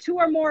mouth of two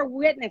or more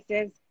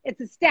witnesses,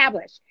 it's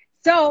established.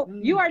 So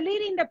you are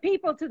leading the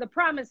people to the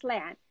promised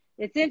land.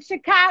 It's in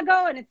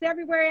Chicago and it's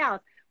everywhere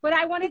else. But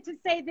I wanted to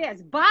say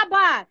this.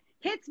 Baba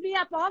hits me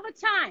up all the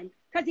time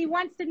because he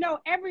wants to know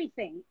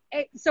everything.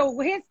 So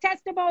his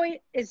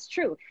testimony is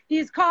true.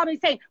 He's called me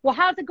saying, well,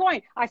 how's it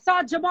going? I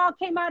saw Jemal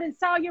came out and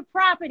saw your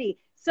property.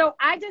 So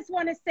I just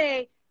want to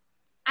say,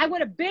 I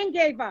would have been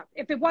gave up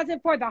if it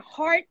wasn't for the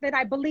heart that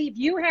I believe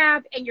you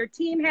have and your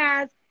team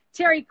has.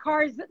 Terry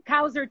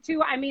Kauser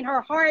too. I mean,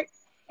 her heart.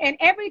 And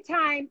every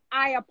time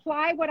I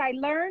apply what I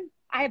learn,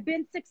 I have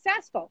been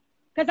successful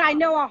because I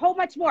know a whole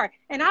much more.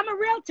 And I'm a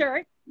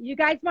realtor. You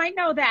guys might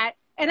know that.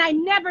 And I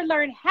never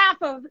learned half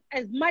of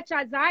as much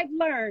as I've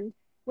learned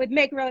with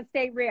Make Real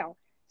Estate Real.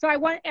 So I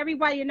want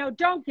everybody to know,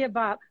 don't give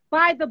up.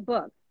 Buy the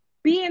book.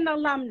 Be an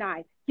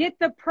alumni. Get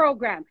the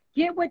program.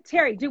 Get with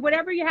Terry. Do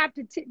whatever you have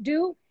to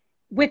do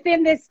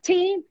within this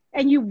team,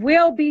 and you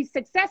will be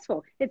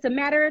successful. It's a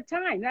matter of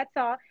time. That's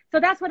all. So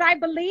that's what I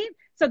believe.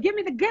 So give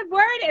me the good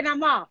word, and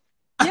I'm off.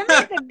 Give me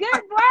the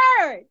good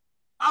word.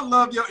 I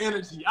love your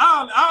energy.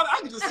 I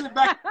can just sit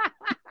back.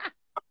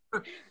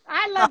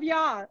 I love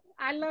y'all.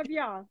 I love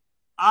y'all.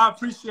 I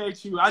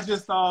appreciate you. I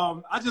just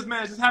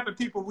man, just having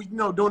people,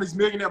 doing these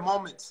millionaire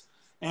moments,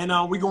 and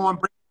we go and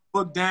break the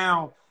book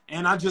down,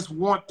 and I just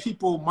want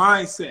people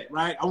mindset,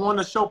 right? I want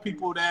to show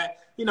people that,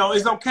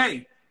 it's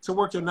okay to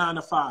work your 9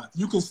 to 5.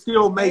 You can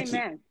still make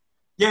it.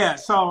 Yeah.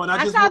 So, and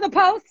I saw the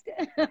post.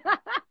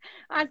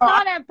 I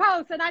saw that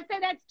post, and I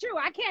said, that's true.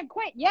 I can't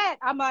quit yet.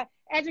 I'm an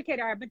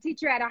educator. I'm a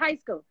teacher at a high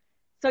school.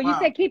 So you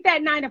said keep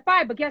that 9 to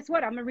 5, but guess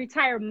what? I'm going to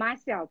retire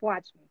myself.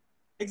 Watch me.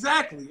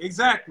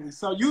 Exactly.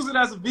 So use it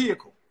as a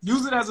vehicle.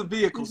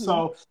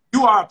 So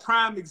you are a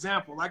prime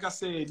example. Like I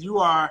said, you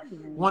are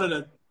one of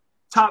the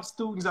top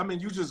students. I mean,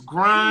 you just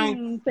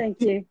grind.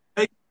 Thank you.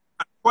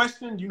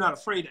 Question, you're not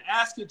afraid to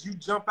ask it. You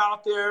jump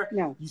out there.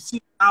 No. You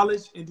see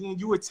knowledge, and then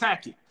you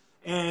attack it.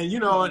 And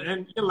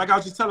like I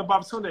was just telling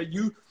Bob Sunday,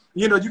 you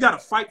got to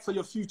fight for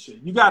your future.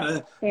 You got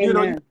to, you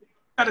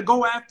got to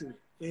go after it.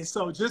 And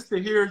so just to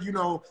hear,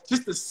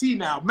 just to see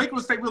now, Make Real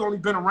Estate Real only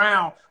been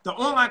around. The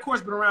online course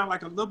been around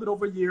like a little bit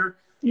over a year.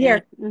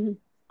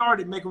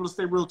 Started Make Real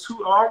Estate Real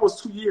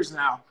almost 2 years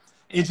now.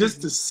 And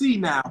just to see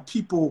now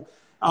people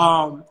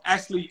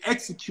actually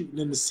executing,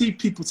 and to see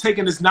people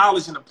taking this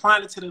knowledge and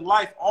applying it to their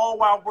life, all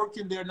while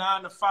working their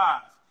 9 to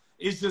 5.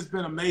 It's just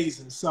been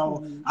amazing.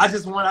 So I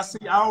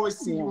always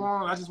see you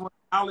on. I just want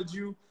to acknowledge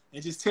you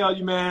and just tell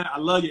you, man, I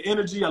love your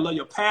energy. I love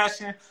your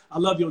passion. I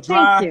love your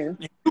drive.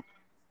 Thank you.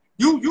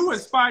 You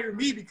inspire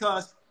me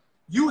because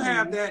you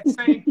have that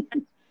same,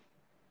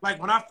 like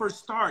when I first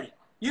started,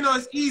 you know,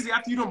 it's easy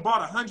after you done bought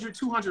 100,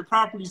 200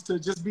 properties to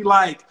just be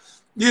like,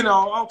 you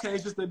know, okay,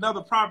 it's just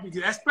another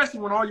property, especially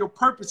when all your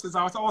purposes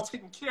are all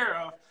taken care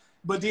of.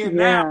 But then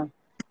now, Yeah. you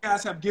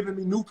guys have given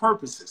me new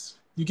purposes.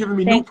 You're giving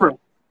me new Thank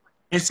purposes. you.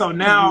 And so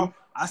now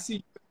I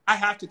see I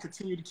have to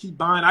continue to keep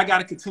buying. I got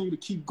to continue to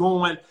keep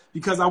going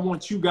because I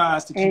want you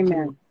guys to keep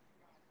Amen. going.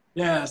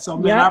 Yeah, so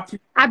man,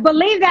 Yep. I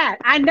believe that.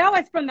 I know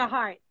it's from the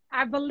heart.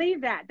 I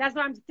believe that. That's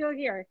why I'm still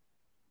here.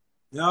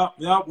 Yep.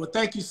 Well,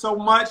 thank you so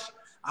much.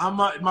 I'm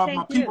my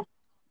Thank people you.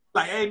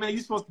 like, hey man,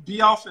 you're supposed to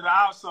be off at the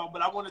house, so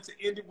but I wanted to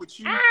end it with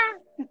you.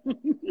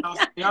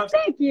 Yep.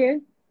 Thank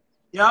you.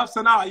 Yep.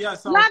 So now, yeah.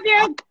 So Love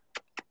you.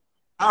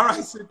 all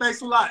right. So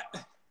thanks a lot.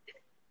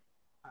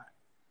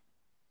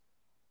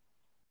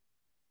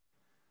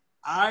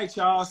 All right,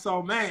 y'all.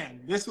 So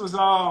man, this was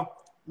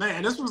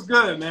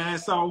good, man.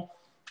 So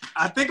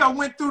I think I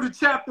went through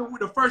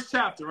the first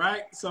chapter,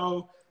 right?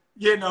 So,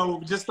 you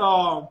know, just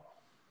I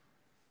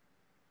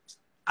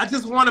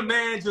just want to,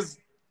 man, just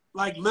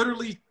like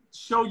literally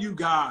show you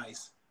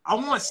guys. I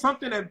want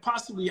something that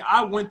possibly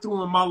I went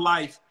through in my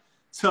life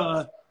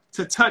to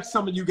touch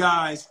some of you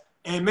guys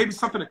and maybe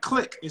something to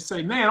click and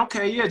say, man,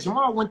 okay, yeah,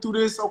 Jemal went through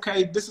this.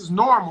 Okay, this is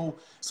normal.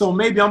 So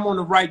maybe I'm on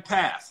the right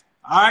path.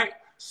 All right.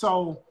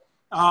 So,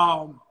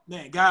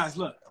 man, guys,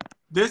 look.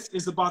 This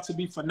is about to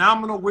be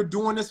phenomenal. We're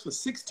doing this for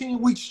 16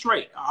 weeks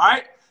straight, all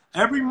right?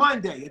 Every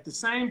Monday at the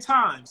same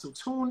time, so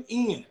tune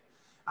in.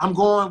 We're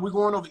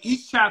going over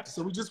each chapter.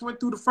 So we just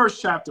went through the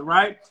first chapter,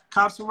 right?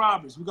 Cops and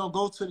robbers. We're going to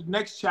go to the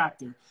next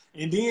chapter.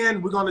 And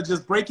then we're going to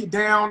just break it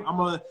down. I'm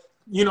going to,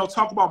 you know,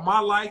 talk about my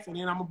life, and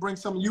then I'm going to bring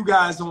some of you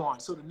guys on.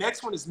 So the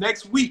next one is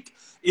next week.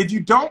 If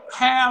you don't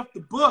have the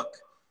book,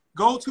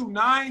 go to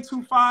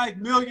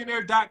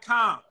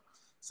 925millionaire.com.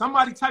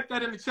 Somebody type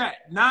that in the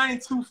chat,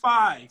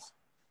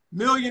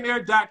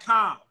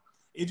 925millionaire.com.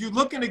 If you're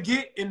looking to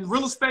get in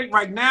real estate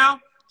right now,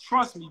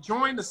 trust me,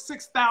 join the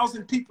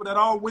 6,000 people that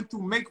all went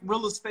through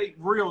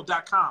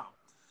makerealestatereal.com.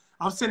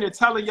 I'm sitting there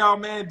telling y'all,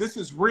 man, this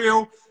is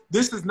real.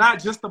 This is not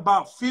just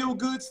about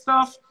feel-good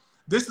stuff.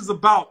 This is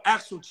about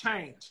actual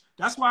change.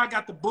 That's why I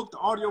got the book, the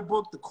audio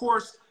book, the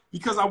course,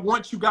 because I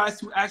want you guys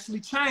to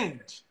actually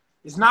change.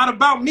 It's not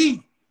about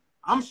me.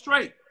 I'm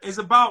straight. It's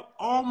about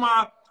all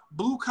my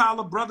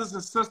blue-collar brothers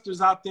and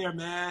sisters out there,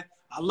 man.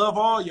 I love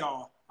all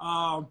y'all.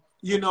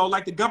 You know,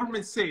 like the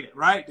government said,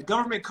 right? The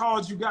government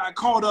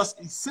called us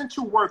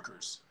essential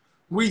workers.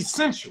 We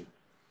essential.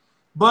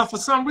 But for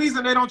some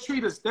reason, they don't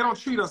treat us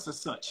as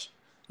such.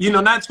 You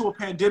know, not until a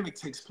pandemic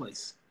takes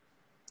place,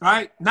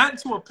 right? Not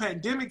until a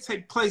pandemic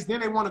takes place, then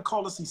they want to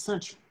call us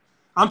essential.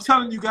 I'm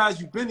telling you guys,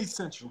 you've been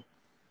essential.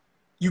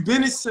 You've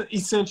been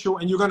essential,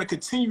 and you're going to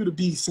continue to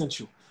be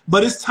essential.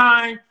 But it's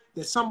time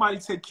that somebody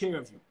take care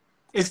of you.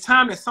 It's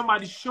time that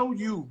somebody show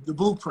you the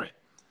blueprint.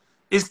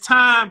 It's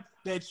time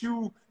that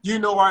you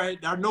know, are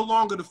no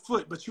longer the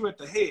foot, but you're at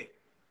the head.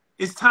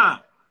 It's time.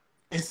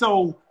 And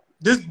so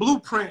this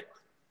blueprint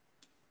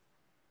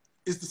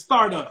is the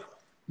start of it.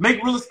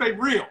 Make real estate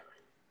real.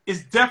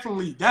 It's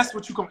definitely, that's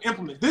what you're going to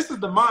implement. This is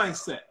the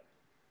mindset.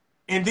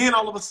 And then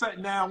all of a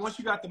sudden now, once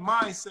you got the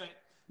mindset,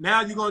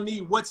 now you're going to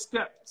need, what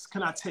steps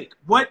can I take?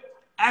 What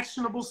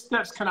actionable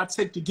steps can I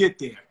take to get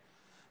there?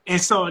 And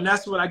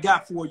that's what I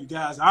got for you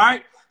guys. All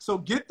right. So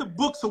get the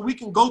book so we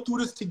can go through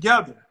this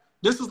together.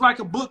 This is like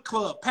a book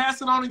club.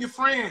 Pass it on to your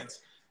friends.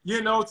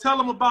 You know, tell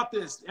them about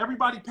this.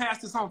 Everybody pass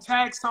this on.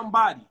 Tag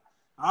somebody.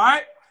 All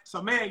right.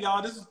 So, man,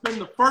 y'all, this has been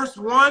the first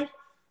one.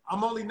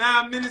 I'm only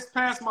 9 minutes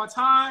past my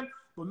time.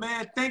 But,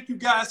 man, thank you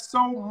guys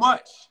so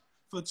much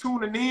for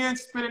tuning in,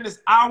 spending this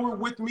hour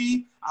with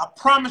me. I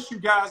promise you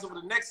guys, over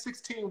the next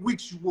 16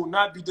 weeks, you will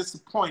not be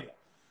disappointed.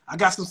 I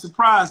got some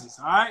surprises,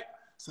 all right?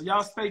 So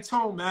y'all stay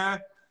tuned, man.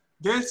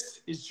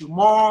 This is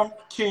Jemal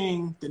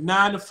King, the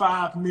 9 to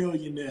 5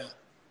 millionaire.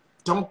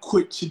 Don't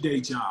quit your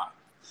day job.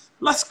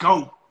 Let's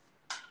go.